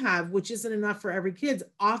do have, which isn't enough for every kid,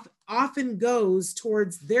 often goes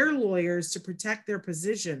towards their lawyers to protect their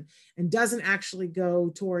position and doesn't actually go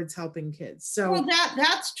towards helping kids. So well,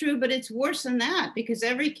 that's true, but it's worse than that, because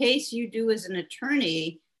every case you do as an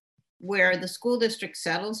attorney where the school district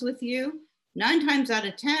settles with you, 9 times out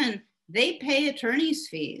of 10, they pay attorney's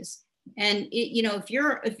fees. And if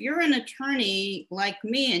you're an attorney like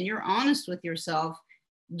me and you're honest with yourself,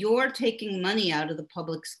 you're taking money out of the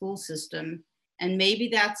public school system. And maybe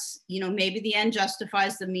that's, maybe the end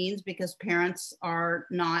justifies the means because parents are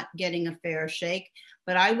not getting a fair shake.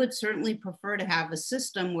 But I would certainly prefer to have a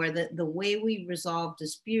system where the way we resolve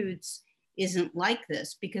disputes isn't like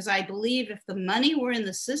this, because I believe if the money were in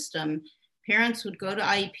the system, parents would go to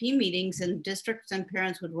IEP meetings and districts and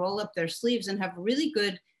parents would roll up their sleeves and have really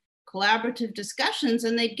good collaborative discussions,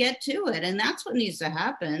 and they'd get to it. And that's what needs to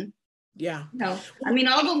happen. Yeah. I mean,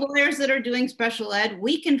 all the lawyers that are doing special ed,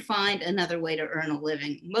 we can find another way to earn a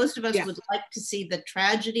living. Most of us would like to see the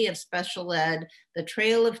tragedy of special ed, the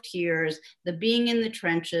trail of tears, the being in the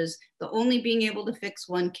trenches, the only being able to fix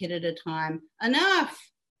one kid at a time. Enough.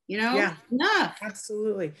 Enough.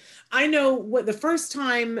 Absolutely. I know what the first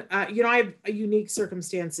time, I have unique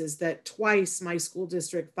circumstances that twice my school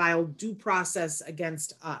district filed due process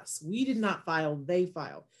against us. We did not file, they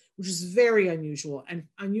filed, which is very unusual, and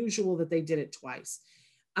unusual that they did it twice.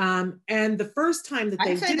 And the first time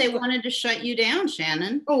that they wanted to shut you down,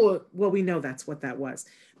 Shannon. Oh, well, we know that's what that was.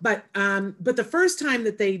 But the first time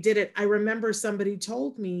that they did it, I remember somebody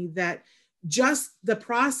told me that just the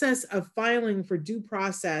process of filing for due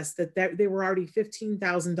process, that they were already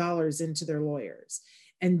 $15,000 into their lawyers.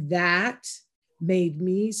 And that made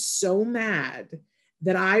me so mad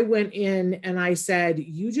that I went in and I said,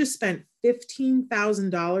 you just spent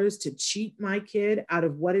 $15,000 to cheat my kid out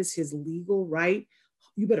of what is his legal right.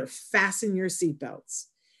 You better fasten your seatbelts.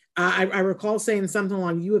 I recall saying something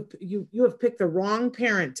along, you have picked the wrong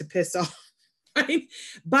parent to piss off. Right?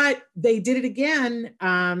 But they did it again.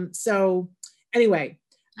 So anyway.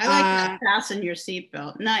 I like that. Fasten your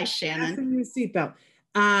seatbelt. Nice, Shannon. Fasten your seatbelt.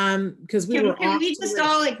 Because can we just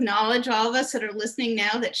all acknowledge, all of us that are listening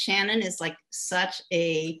now, that Shannon is like such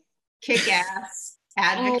a kick-ass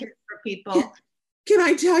advocate for people. Can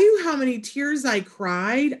I tell you how many tears I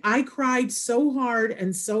cried? I cried so hard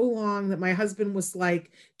and so long that my husband was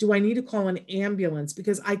like, do I need to call an ambulance?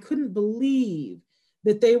 Because I couldn't believe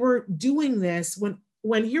that they were doing this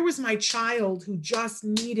when here was my child who just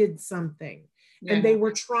needed something. and they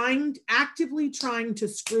were actively trying to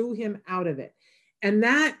screw him out of it. And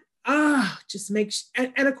that just makes,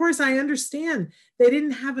 and of course I understand they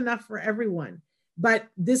didn't have enough for everyone, but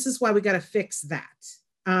this is why we got to fix that.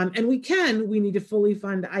 And we need to fully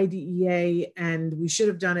fund IDEA, and we should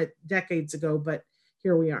have done it decades ago, but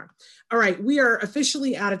here we are. All right, we are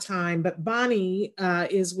officially out of time, but Bonnie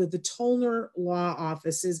is with the Tollner Law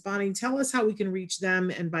Offices. Bonnie, tell us how we can reach them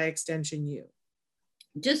and by extension you.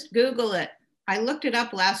 Just Google it. I looked it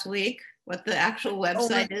up last week, what the actual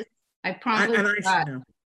website is. I promptly forgot.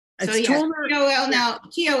 So yeah, Tollner.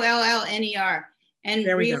 And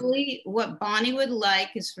really what Bonnie would like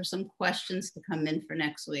is for some questions to come in for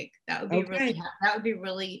next week. That would be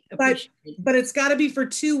really appreciated. But it's got to be for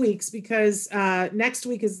 2 weeks, because next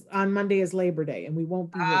week is on Monday is Labor Day and we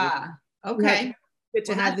won't be here. Okay. Good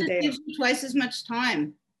to have the day. Gives you twice as much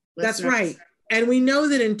time. That's right. And we know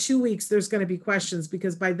that in 2 weeks, there's going to be questions,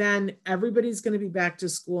 because by then everybody's going to be back to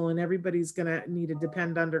school and everybody's going to need a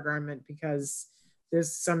Depend undergarment, because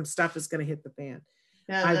there's some stuff is going to hit the fan.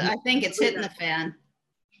 I think it's hitting the fan.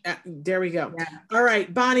 There we go. Yeah. All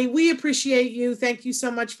right, Bonnie, we appreciate you. Thank you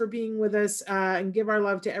so much for being with us, and give our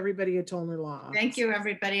love to everybody at Tollner Law. Thank you,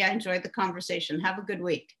 everybody. I enjoyed the conversation. Have a good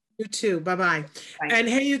week. You too. Bye-bye. And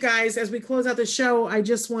hey, you guys, as we close out the show, I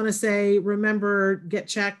just want to say, remember, get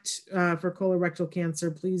checked for colorectal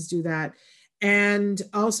cancer. Please do that. And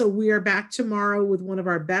also, we are back tomorrow with one of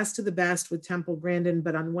our best of the best with Temple Grandin.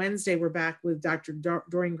 But on Wednesday, we're back with Dr.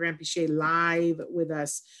 Doreen Granpeesheh live with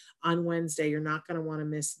us on Wednesday. You're not going to want to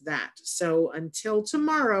miss that. So until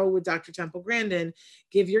tomorrow with Dr. Temple Grandin,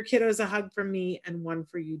 give your kiddos a hug from me and one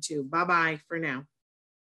for you too. Bye-bye for now.